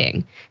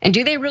protecting? And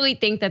do they really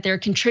think that they're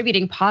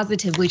contributing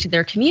positively to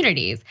their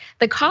communities?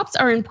 The cops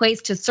are in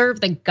place to serve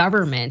the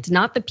government,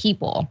 not the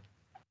people.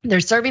 They're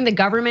serving the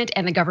government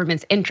and the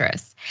government's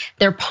interests.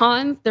 They're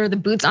pawns, they're the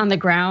boots on the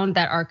ground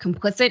that are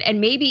complicit and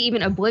maybe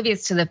even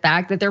oblivious to the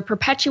fact that they're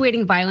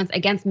perpetuating violence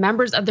against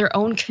members of their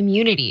own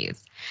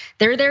communities.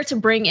 They're there to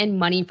bring in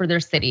money for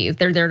their cities.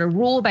 They're there to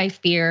rule by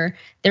fear.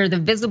 They're the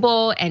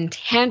visible and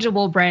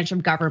tangible branch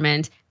of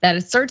government that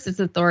asserts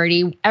its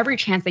authority every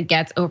chance it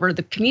gets over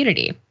the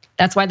community.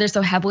 That's why they're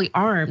so heavily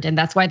armed, and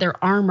that's why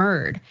they're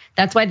armored.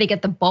 That's why they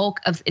get the bulk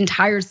of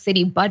entire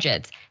city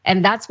budgets.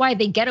 And that's why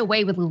they get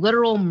away with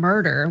literal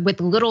murder with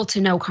little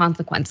to no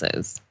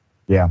consequences.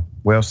 Yeah,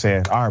 well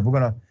said. All right, we're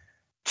gonna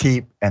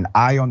keep an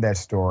eye on that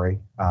story.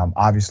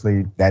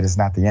 Obviously, that is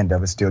not the end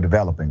of it, still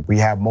developing. We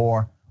have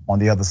more on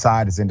the other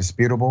side. It's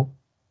indisputable.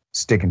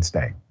 Stick and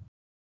stay.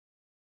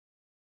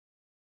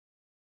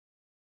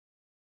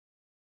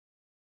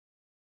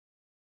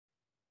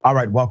 All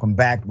right, welcome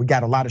back. We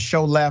got a lot of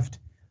show left.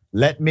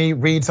 Let me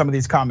read some of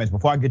these comments.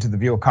 Before I get to the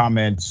viewer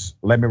comments,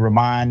 let me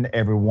remind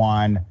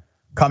everyone,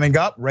 coming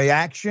up,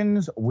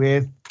 Reactions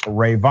with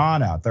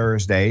Rayvana,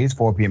 Thursdays,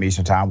 4 p.m.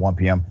 Eastern time, 1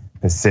 p.m.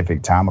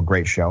 Pacific time, a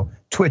great show.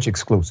 Twitch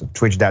exclusive,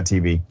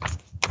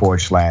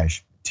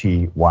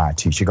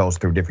 twitch.tv/TYT. She goes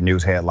through different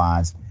news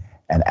headlines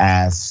and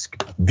asks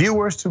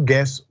viewers to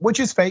guess which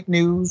is fake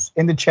news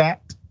in the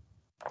chat.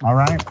 All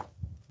right,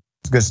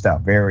 it's good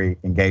stuff, very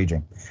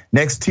engaging.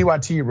 Next,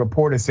 TYT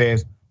reporter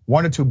says,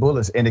 1 or 2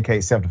 bullets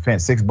indicate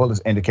self-defense. 6 bullets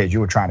indicate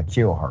you were trying to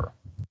kill her.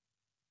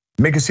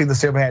 Make us see the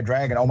silver-haired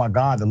dragon. Oh my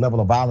God, the level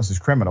of violence is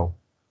criminal.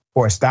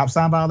 For a stop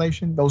sign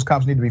violation, those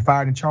cops need to be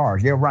fired and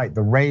charged. Yeah, right.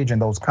 The rage in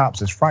those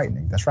cops is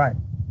frightening. That's right.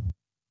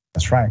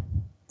 That's right.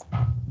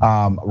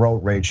 Road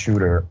rage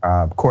shooter,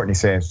 Courtney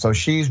says, so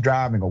she's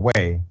driving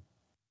away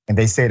and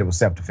they said it was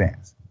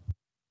self-defense.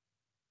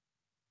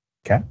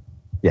 Okay,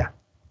 yeah.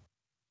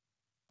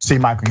 C.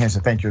 Michael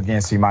Henson, thank you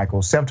again, C.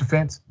 Michael.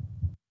 Self-defense,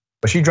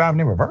 but she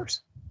driving in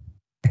reverse.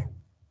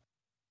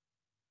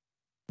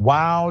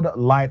 Wild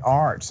Light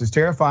Arts, it's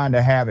terrifying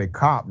to have a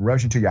cop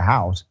rush into your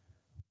house.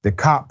 The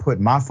cop put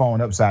my phone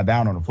upside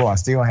down on the floor. I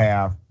still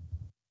have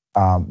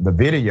the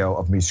video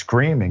of me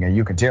screaming, and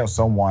you can tell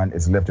someone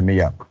is lifting me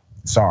up.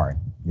 Sorry,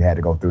 you had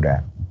to go through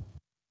that.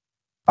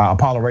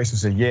 Apollo Racer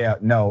said, yeah,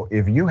 no,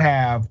 if you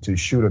have to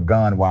shoot a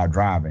gun while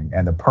driving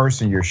and the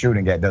person you're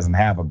shooting at doesn't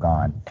have a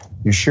gun,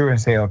 you sure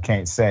as hell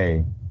can't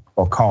say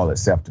or call it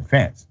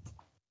self-defense.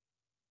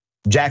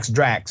 Jax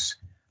Drax,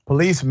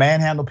 police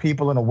manhandle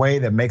people in a way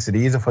that makes it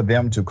easier for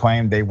them to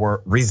claim they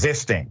were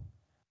resisting.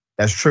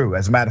 That's true.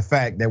 As a matter of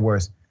fact, there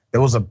was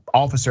an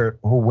officer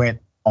who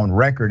went on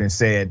record and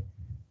said,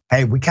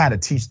 hey, we kind of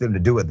teach them to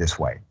do it this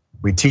way.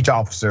 We teach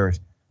officers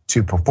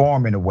to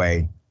perform in a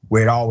way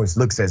where it always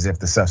looks as if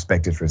the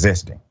suspect is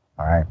resisting,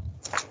 all right?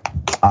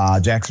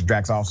 Jackson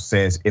Drax also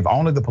says, if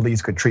only the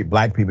police could treat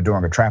black people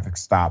during a traffic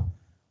stop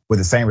with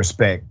the same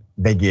respect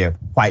they give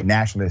white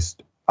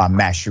nationalist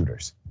mass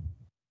shooters.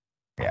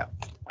 Yeah.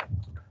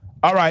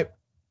 All right.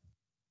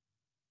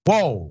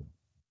 Whoa,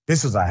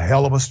 this is a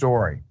hell of a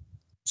story.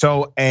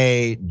 So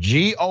a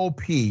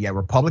GOP, a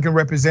Republican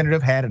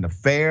representative, had an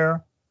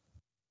affair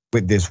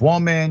with this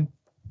woman,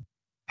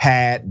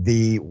 had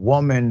the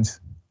woman's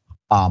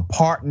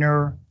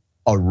partner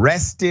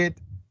arrested.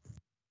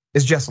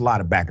 It's just a lot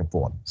of back and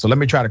forth. So let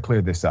me try to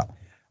clear this up.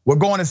 We're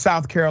going to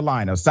South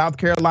Carolina. South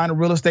Carolina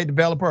real estate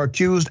developer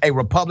accused a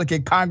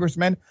Republican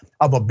congressman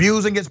of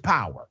abusing his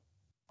power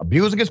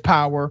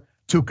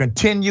to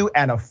continue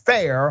an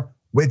affair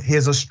with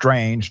his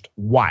estranged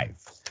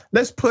wife.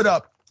 Let's put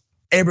up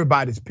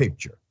everybody's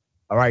picture.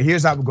 All right,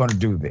 here's how we're gonna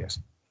do this.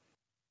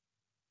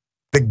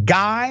 The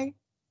guy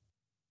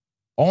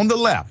on the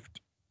left,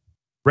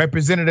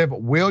 Representative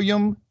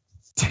William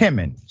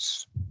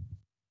Timmons,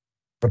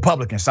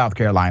 Republican, South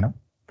Carolina,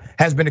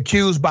 has been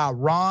accused by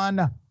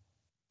Ron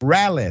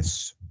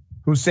Rallis,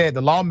 who said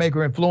the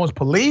lawmaker influenced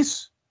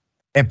police,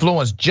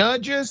 influenced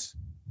judges,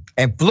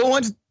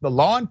 influenced the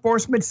law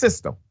enforcement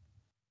system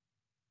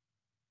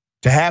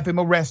to have him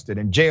arrested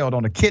and jailed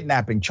on a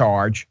kidnapping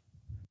charge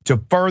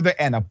to further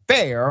an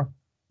affair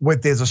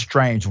with his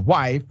estranged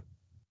wife,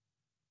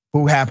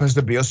 who happens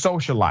to be a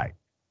socialite.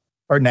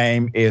 Her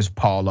name is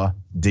Paula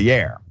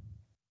Dare.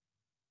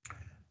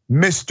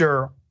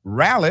 Mr.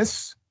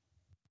 Rallis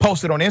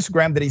posted on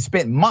Instagram that he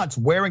spent months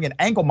wearing an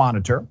ankle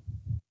monitor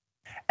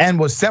and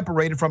was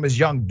separated from his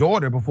young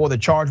daughter before the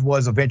charge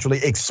was eventually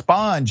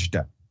expunged.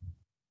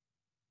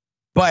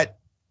 But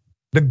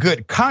the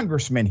good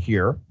congressman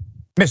here,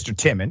 Mr.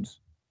 Timmons,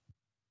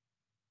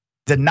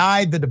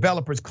 denied the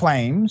developer's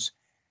claims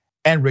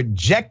and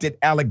rejected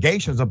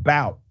allegations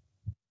about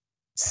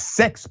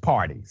sex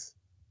parties.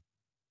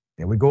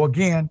 There we go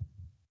again,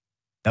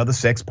 another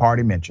sex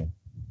party mention.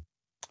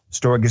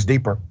 Story gets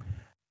deeper.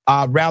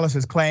 Rallis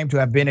has claimed to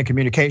have been in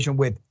communication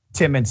with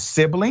Timmons'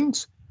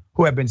 siblings,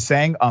 who have been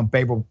saying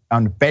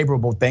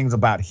unfavorable things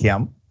about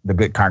him, the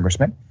good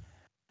congressman.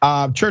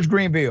 Church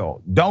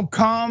Greenville, don't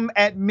come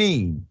at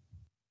me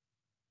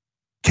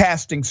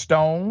casting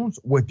stones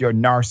with your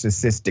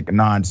narcissistic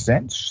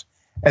nonsense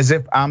as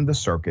if I'm the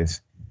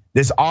circus.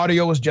 This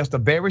audio is just a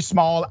very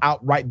small,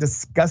 outright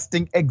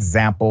disgusting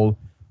example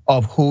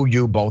of who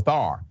you both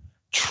are.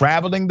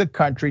 Traveling the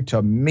country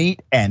to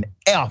meet an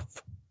F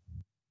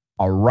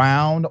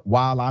around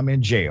while I'm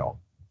in jail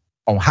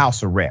on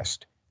house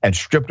arrest and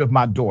stripped of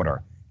my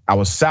daughter. I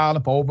was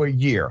silent for over a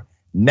year.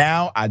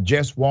 Now I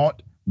just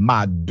want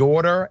my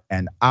daughter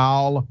and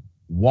I'll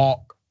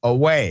walk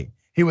away.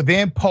 He would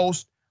then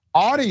post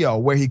audio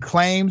where he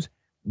claims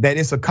that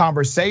it's a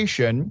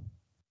conversation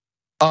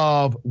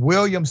of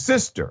William's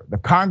sister, the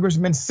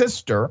congressman's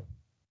sister,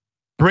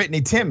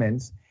 Brittany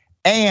Timmons,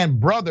 and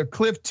brother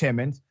Cliff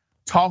Timmons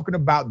talking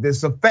about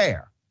this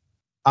affair.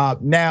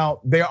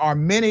 Now, there are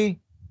many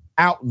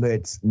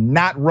outlets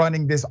not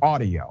running this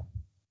audio.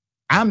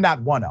 I'm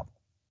not one of them.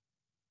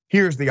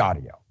 Here's the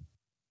audio.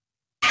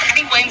 I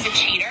think William's a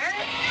cheater,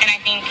 and I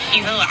think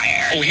he's a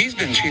liar. Well, he's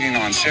been cheating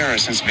on Sarah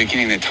since the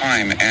beginning of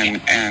time,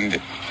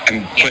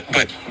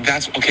 but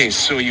that's okay.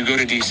 So you go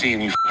to DC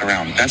and you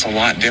around. That's a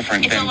lot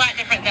different. It's a lot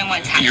different than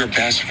what's happening. Your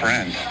best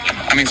friend.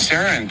 I mean,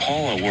 Sarah and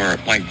Paula were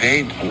like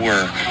they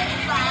were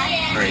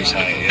very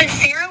tight. But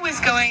Sarah was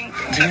going.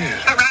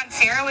 But Ron,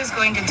 Sarah was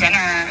going to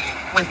dinner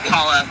with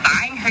Paula,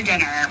 buying her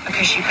dinner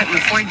because she couldn't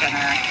afford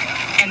dinner,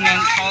 and then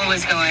Paula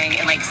was going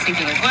and like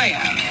sleeping with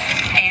William,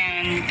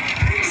 and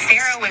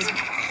Sarah was,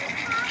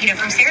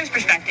 from Sarah's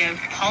perspective,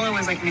 Paula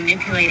was like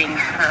manipulating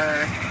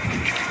her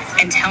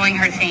and telling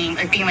her things,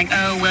 like being like,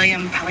 oh,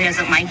 William probably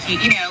doesn't like you,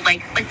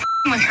 like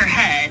with her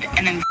head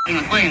and then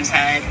with William's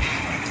head.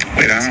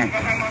 Wait, I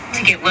don't.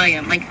 To get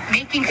William, like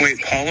making. Wait,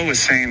 Paula was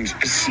saying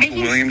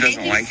William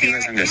doesn't like you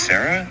as into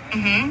Sarah?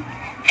 Mm-hmm.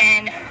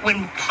 And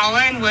when Paula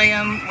and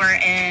William were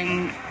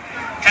in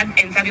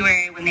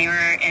February, when they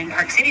were in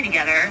Park City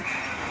together,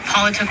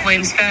 Paula took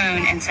William's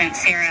phone and sent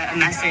Sarah a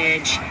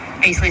message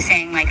basically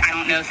saying, like, I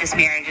don't know if this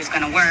marriage is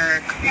gonna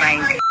work,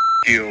 like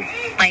you.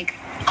 Like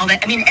all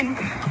that. I mean, and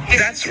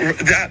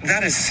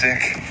that is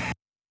sick.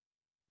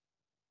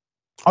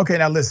 Okay,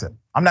 now listen,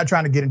 I'm not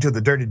trying to get into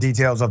the dirty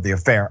details of the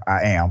affair.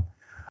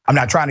 I'm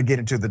not trying to get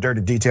into the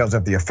dirty details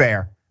of the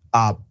affair,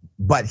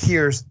 but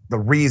here's the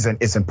reason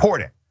it's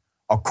important.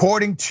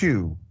 According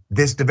to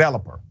this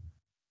developer,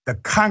 the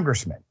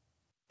congressman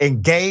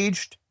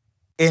engaged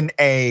in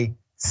a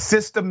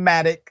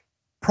systematic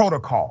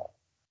protocol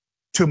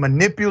to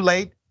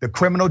manipulate the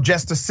criminal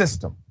justice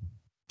system,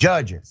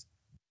 judges,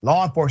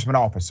 law enforcement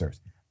officers,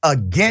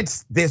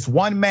 against this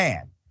one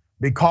man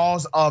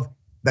because of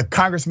the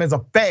congressman's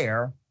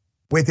affair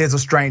with his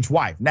estranged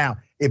wife. Now,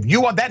 if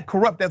you are that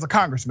corrupt as a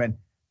congressman,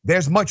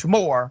 there's much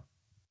more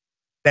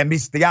that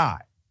meets the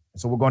eye.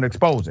 So we're going to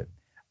expose it.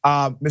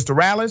 Mr.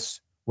 Rallis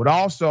would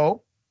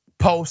also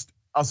post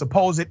a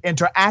supposed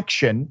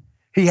interaction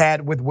he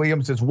had with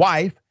Williams'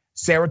 wife,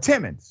 Sarah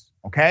Timmons,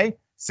 okay?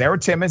 Sarah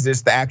Timmons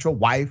is the actual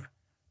wife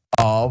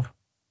of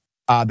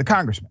the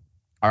congressman,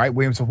 all right,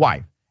 Williams'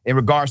 wife, in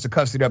regards to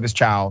custody of his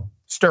child,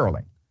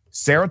 Sterling.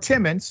 Sarah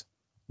Timmons,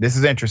 this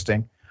is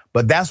interesting,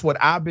 but that's what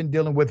I've been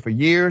dealing with for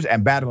years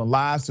and battling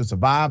lies to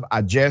survive.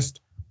 I just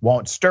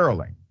want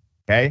Sterling,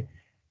 okay?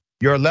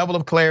 Your level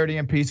of clarity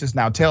and peace is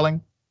now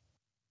telling.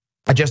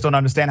 I just don't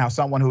understand how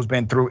someone who's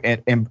been through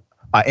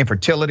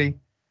infertility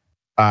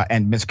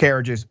and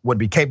miscarriages would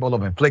be capable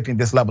of inflicting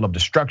this level of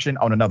destruction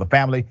on another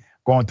family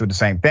going through the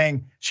same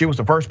thing. She was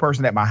the first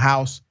person at my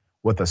house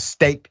with a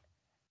steak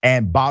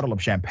and bottle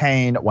of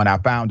champagne when I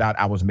found out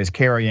I was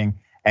miscarrying,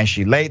 and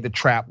she laid the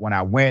trap when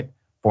I went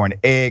for an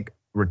egg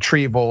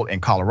retrieval in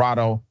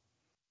Colorado.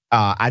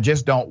 I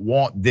just don't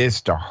want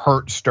this to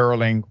hurt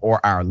Sterling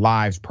or our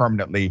lives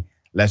permanently.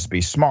 Let's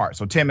be smart.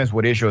 So Timmons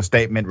would issue a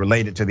statement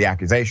related to the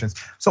accusations.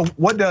 So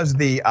what does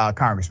the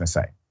congressman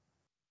say?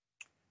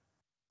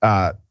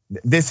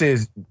 This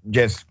is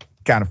just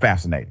kind of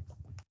fascinating.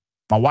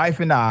 My wife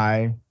and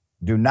I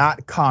do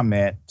not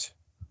comment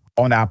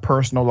on our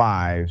personal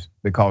lives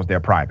because they're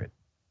private.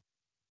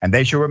 And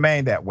they should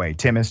remain that way.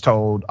 Tim has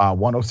told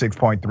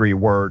 106.3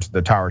 Words,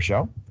 The Tara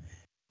Show.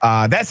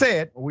 That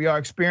said, we are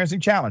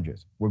experiencing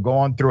challenges. We're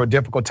going through a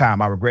difficult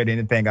time. I regret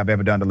anything I've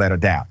ever done to let her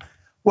down.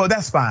 Well,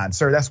 that's fine,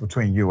 sir. That's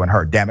between you and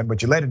her, damn it.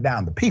 But you let it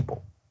down the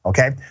people,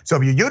 okay? So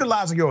if you're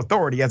utilizing your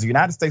authority as a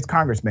United States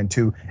congressman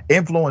to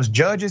influence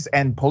judges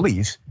and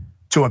police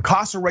to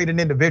incarcerate an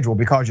individual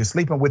because you're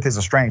sleeping with his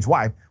estranged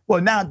wife,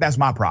 well, now that's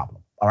my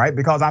problem, all right?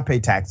 Because I pay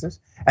taxes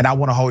and I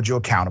wanna hold you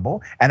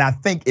accountable. And I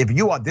think if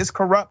you are this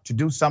corrupt to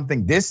do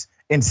something this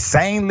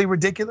insanely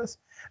ridiculous,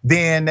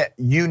 then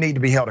you need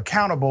to be held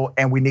accountable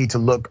and we need to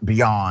look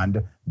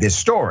beyond this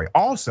story.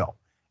 Also,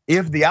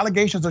 if the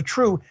allegations are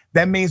true,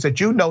 that means that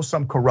you know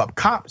some corrupt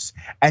cops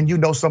and you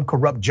know some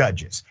corrupt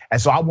judges. And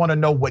so I wanna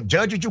know what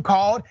judges you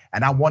called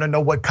and I wanna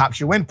know what cops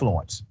you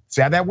influence.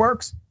 See how that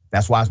works?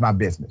 That's why it's my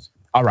business.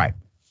 All right,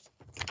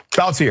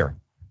 thoughts here.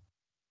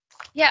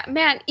 Yeah,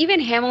 man,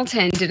 even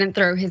Hamilton didn't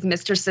throw his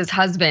mistress's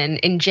husband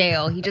in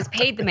jail. He just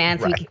paid the man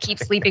so he could keep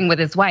sleeping with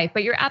his wife.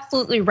 But you're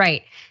absolutely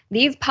right.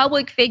 These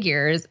public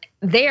figures,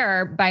 they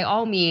are by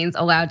all means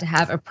allowed to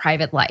have a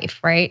private life,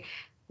 right?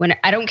 When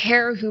I don't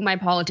care who my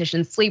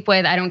politicians sleep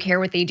with, I don't care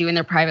what they do in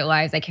their private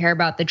lives. I care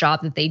about the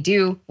job that they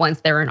do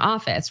once they're in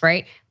office,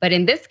 right? But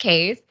in this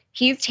case,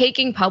 he's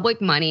taking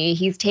public money,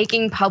 he's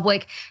taking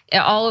public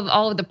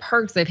all of the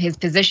perks of his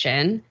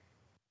position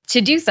to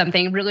do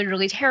something really,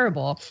 really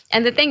terrible.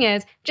 And the thing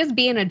is, just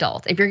be an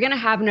adult. If you're gonna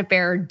have an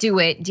affair, do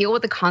it, deal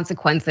with the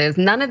consequences.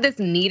 None of this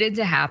needed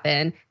to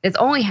happen. This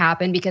only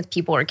happened because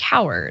people are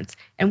cowards.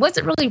 And was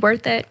it really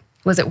worth it?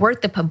 Was it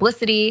worth the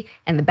publicity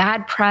and the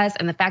bad press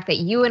and the fact that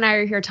you and I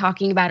are here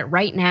talking about it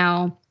right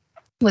now?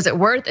 Was it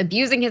worth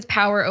abusing his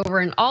power over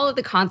and all of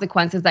the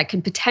consequences that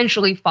could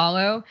potentially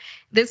follow?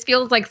 This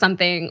feels like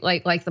something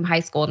like some high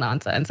school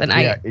nonsense, and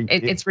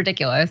it's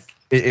ridiculous.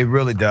 It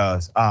really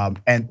does.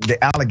 And the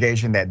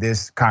allegation that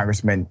this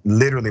congressman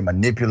literally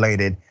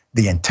manipulated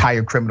the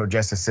entire criminal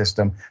justice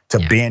system to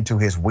bend to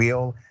his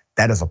will,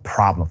 that is a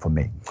problem for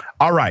me.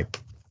 All right.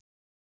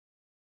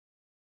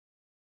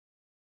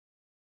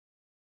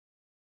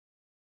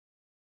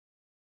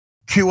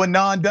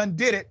 QAnon done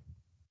did it.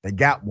 They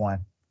got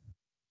one.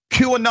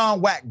 QAnon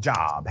whack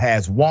job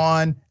has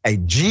won a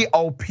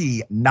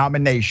GOP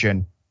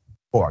nomination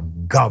for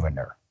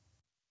governor.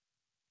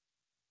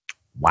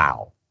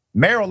 Wow.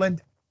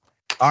 Maryland.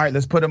 All right,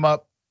 let's put him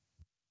up.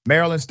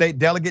 Maryland State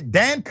Delegate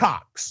Dan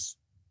Cox,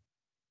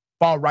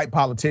 far-right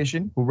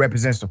politician who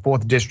represents the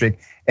 4th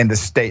District in the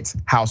state's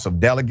House of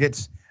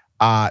Delegates.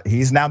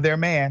 He's now their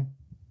man,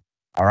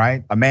 all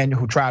right? A man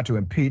who tried to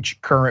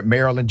impeach current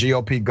Maryland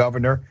GOP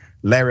Governor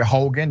Larry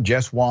Hogan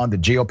just won the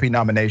GOP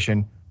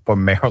nomination for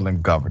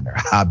Maryland governor.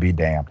 I'll be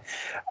damned.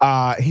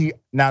 He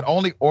not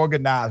only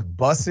organized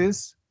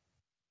buses,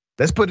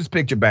 let's put his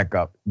picture back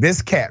up.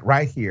 This cat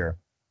right here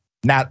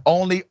not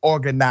only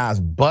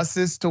organized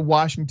buses to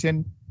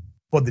Washington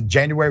for the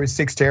January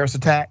 6th terrorist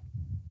attack,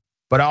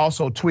 but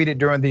also tweeted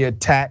during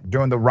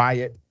the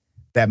riot,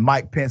 that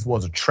Mike Pence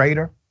was a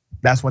traitor.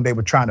 That's when they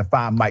were trying to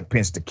find Mike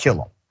Pence to kill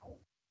him.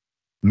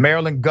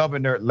 Maryland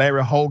Governor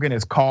Larry Hogan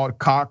has called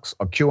Cox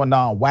a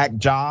QAnon whack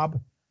job.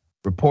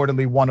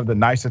 Reportedly, one of the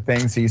nicer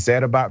things he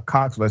said about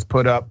Cox. Let's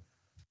put up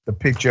the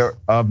picture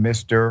of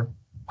Mr.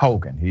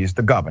 Hogan. He's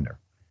the governor.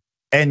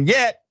 And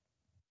yet,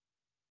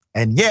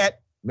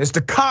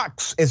 Mr.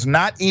 Cox is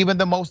not even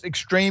the most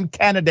extreme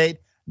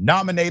candidate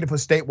nominated for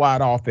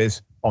statewide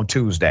office on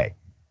Tuesday.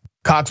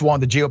 Cox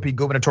won the GOP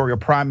gubernatorial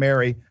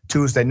primary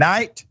Tuesday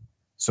night,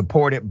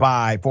 supported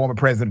by former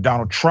President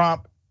Donald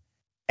Trump,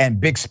 and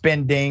big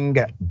spending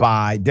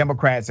by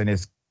Democrats, and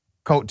his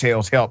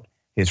coattails helped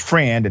his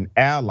friend and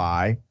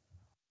ally,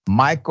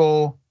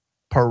 Michael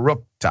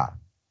Perukta,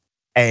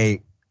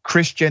 a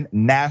Christian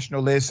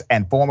nationalist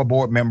and former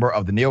board member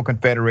of the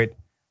Neo-Confederate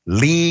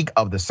League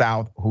of the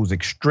South, whose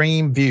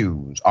extreme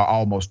views are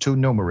almost too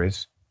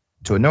numerous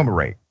to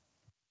enumerate.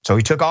 So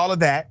he took all of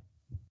that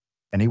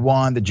and he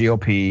won the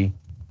GOP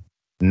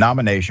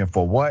nomination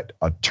for what?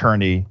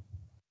 Attorney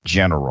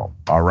General,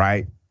 all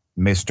right?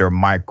 Mr.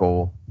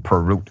 Michael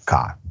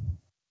Perukta,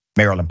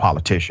 Maryland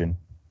politician,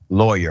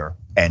 lawyer,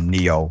 and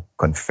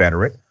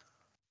Neo-Confederate.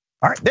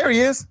 All right, there he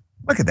is.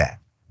 Look at that.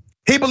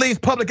 He believes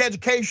public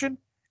education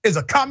is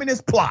a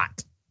communist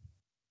plot.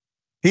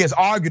 He has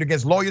argued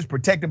against lawyers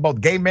protecting both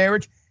gay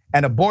marriage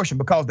and abortion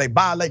because they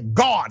violate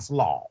God's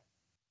law.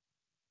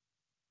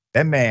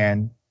 That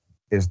man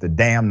is the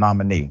damn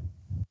nominee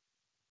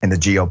in the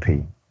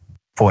GOP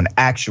for an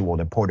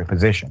actual important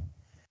position.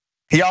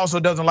 He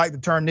also doesn't like the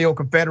term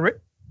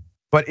Neo-Confederate,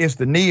 but it's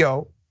the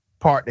Neo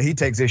part that he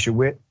takes issue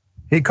with.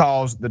 He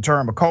calls the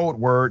term a code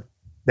word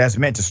that's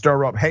meant to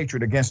stir up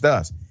hatred against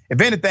us.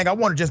 If anything, I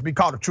want to just be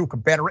called a true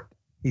Confederate,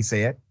 he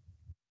said.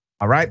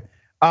 All right.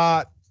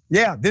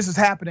 Yeah, this is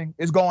happening.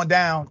 It's going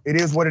down. It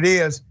is what it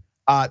is.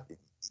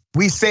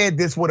 We said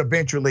this would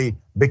eventually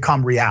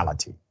become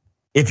reality.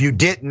 If you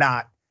did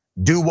not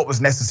do what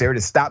was necessary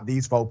to stop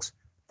these folks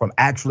from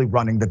actually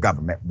running the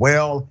government.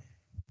 Well,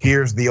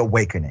 here's the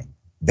awakening.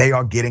 They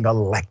are getting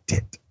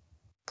elected.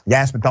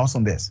 Yasmin, thoughts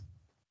on this?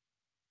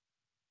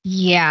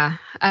 Yeah,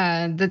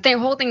 the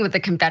whole thing with the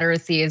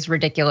Confederacy is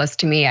ridiculous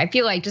to me. I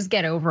feel like just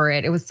get over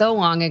it. It was so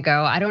long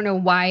ago. I don't know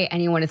why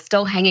anyone is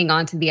still hanging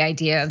on to the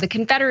idea of the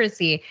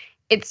Confederacy.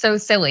 It's so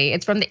silly.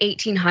 It's from the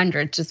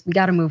 1800s. Just we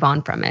got to move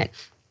on from it.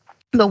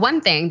 But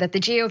one thing that the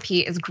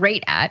GOP is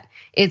great at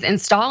is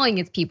installing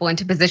its people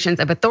into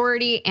positions of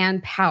authority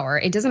and power.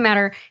 It doesn't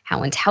matter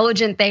how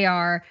intelligent they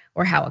are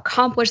or how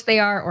accomplished they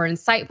are or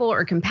insightful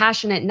or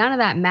compassionate. None of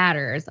that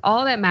matters.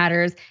 All that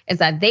matters is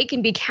that they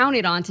can be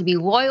counted on to be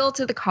loyal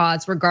to the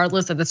cause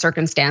regardless of the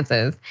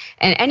circumstances.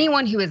 And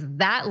anyone who is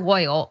that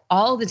loyal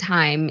all the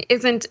time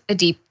isn't a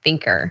deep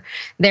thinker.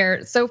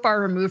 They're so far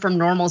removed from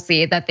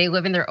normalcy that they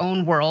live in their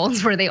own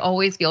worlds where they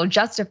always feel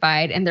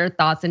justified in their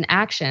thoughts and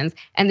actions.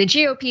 And the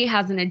GOP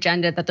has an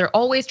agenda that they're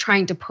always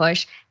trying to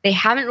push. They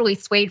haven't really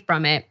swayed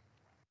from it.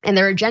 And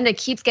their agenda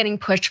keeps getting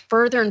pushed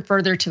further and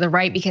further to the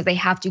right because they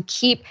have to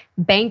keep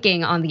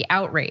banking on the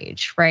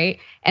outrage, right?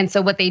 And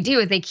so what they do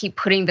is they keep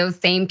putting those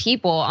same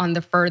people on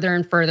the further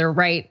and further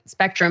right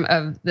spectrum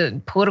of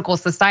the political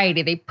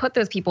society. They put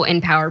those people in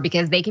power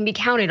because they can be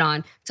counted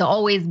on to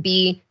always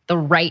be the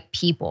right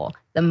people,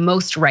 the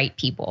most right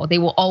people. They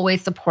will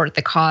always support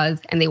the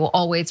cause and they will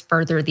always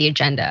further the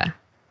agenda.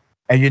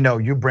 And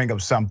you bring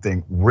up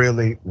something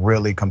really,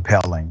 really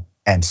compelling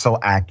and so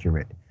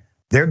accurate.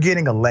 They're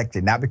getting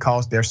elected not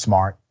because they're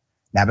smart,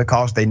 not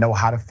because they know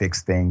how to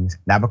fix things,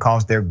 not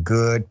because they're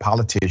good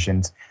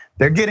politicians.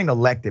 They're getting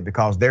elected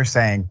because they're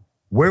saying,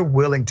 we're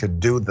willing to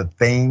do the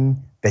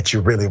thing that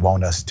you really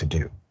want us to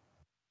do.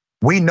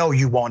 We know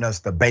you want us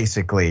to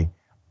basically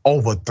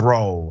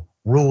overthrow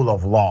rule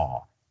of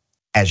law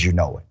as you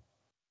know it.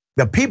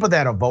 The people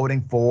that are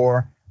voting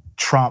for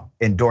Trump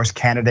endorsed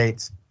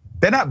candidates,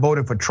 they're not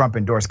voting for Trump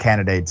endorsed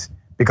candidates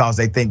because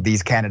they think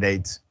these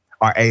candidates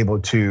are able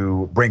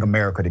to bring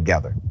America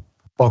together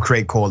or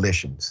create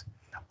coalitions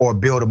or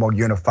build a more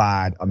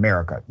unified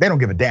America. They don't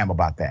give a damn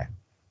about that.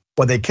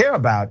 What they care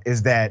about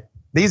is that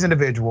these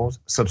individuals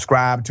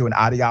subscribe to an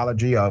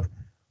ideology of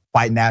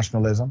white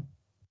nationalism.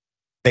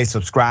 They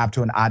subscribe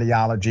to an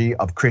ideology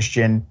of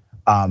Christian,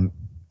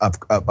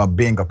 of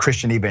being a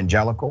Christian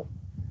evangelical,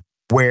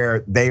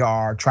 where they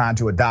are trying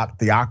to adopt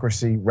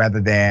theocracy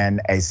rather than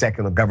a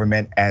secular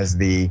government as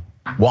the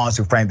ones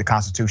who framed the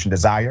Constitution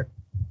desired.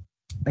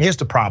 Here's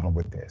the problem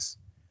with this.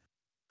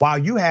 While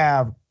you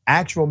have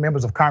actual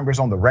members of Congress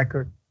on the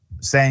record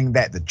saying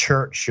that the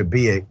church should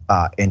be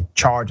in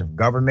charge of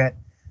government,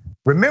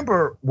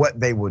 remember what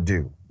they will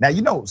do.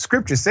 Now,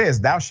 scripture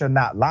says thou shalt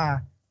not lie.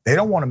 They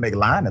don't want to make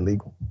lying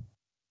illegal.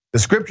 The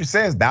scripture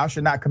says thou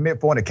shalt not commit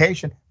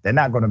fornication. They're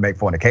not going to make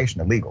fornication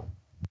illegal,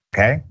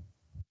 okay?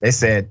 They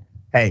said,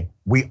 hey,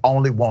 we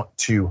only want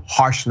to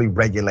harshly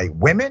regulate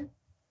women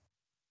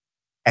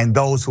and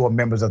those who are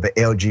members of the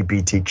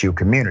LGBTQ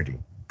community.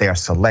 They are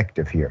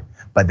selective here,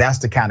 but that's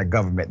the kind of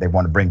government they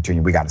want to bring to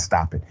you. We got to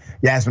stop it.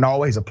 Yasmin,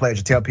 always a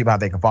pleasure. Tell people how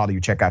they can follow you.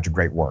 Check out your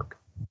great work.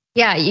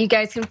 Yeah, you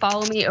guys can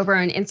follow me over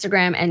on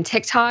Instagram and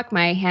TikTok.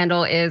 My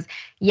handle is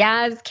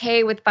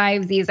YazK with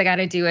 5 Z's. I got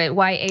to do it.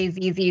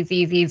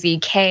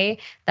 YAZZZZZK.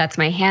 That's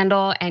my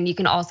handle. And you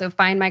can also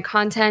find my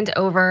content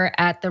over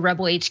at the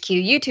Rebel HQ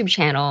YouTube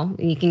channel.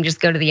 You can just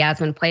go to the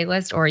Yasmin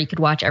playlist, or you could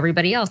watch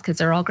everybody else because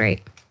they're all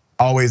great.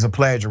 Always a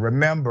pleasure.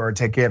 Remember,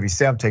 take care of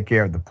yourself, take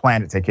care of the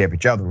planet, take care of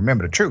each other.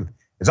 Remember, the truth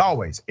is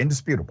always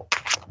indisputable.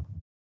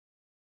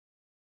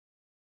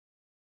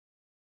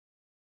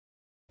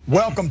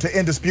 Welcome to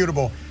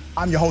Indisputable.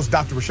 I'm your host,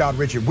 Dr. Rashad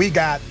Richard. We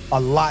got a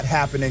lot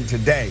happening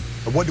today.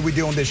 But what do we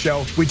do on this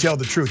show? We tell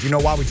the truth. You know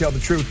why we tell the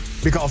truth?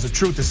 Because the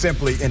truth is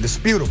simply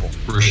indisputable.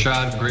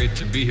 Rashad, great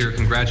to be here.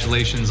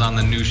 Congratulations on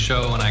the new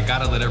show. And I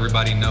gotta let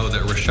everybody know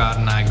that Rashad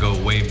and I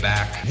go way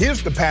back.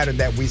 Here's the pattern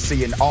that we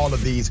see in all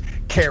of these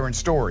Karen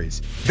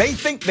stories. They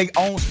think they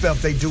own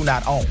stuff they do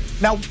not own.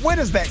 Now, where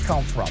does that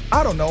come from?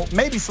 I don't know,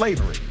 maybe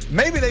slavery.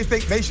 Maybe they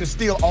think they should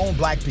still own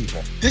black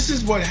people. This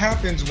is what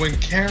happens when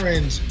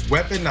Karens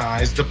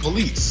weaponize the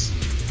police.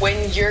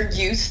 When you're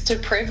used to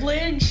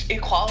privilege,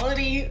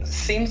 equality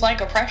seems like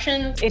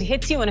oppression. It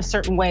hits you in a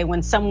certain way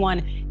when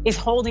someone is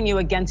holding you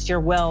against your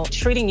will,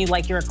 treating you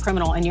like you're a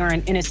criminal and you're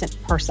an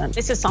innocent person.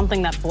 This is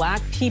something that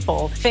black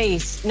people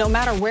face no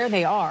matter where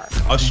they are.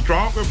 A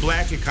stronger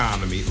black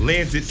economy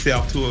lends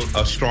itself to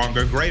a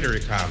stronger, greater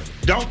economy.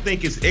 Don't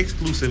think it's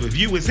exclusive of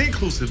you, it's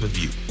inclusive of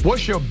you.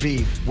 What's your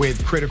beef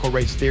with critical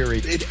race theory?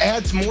 It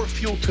adds more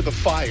fuel to the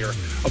fire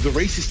of the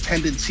racist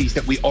tendencies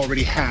that we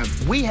already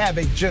have. We have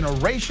a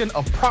generation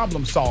of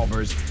problem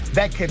solvers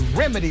that can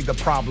remedy the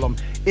problem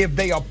if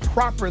they are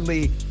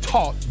properly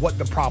taught what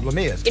the problem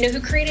is. You know who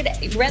created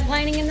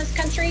redlining in this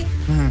country?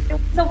 It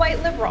was a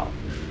white liberal.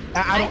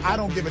 I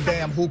don't give a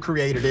damn who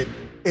created it.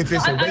 If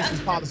it's a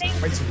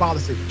racist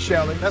policy,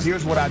 Shelley,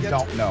 here's what I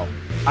don't know.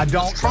 I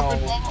don't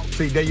know.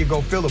 See, there you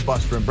go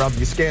filibustering, brother.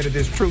 You're scared of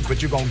this truth,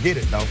 but you're gonna get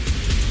it though.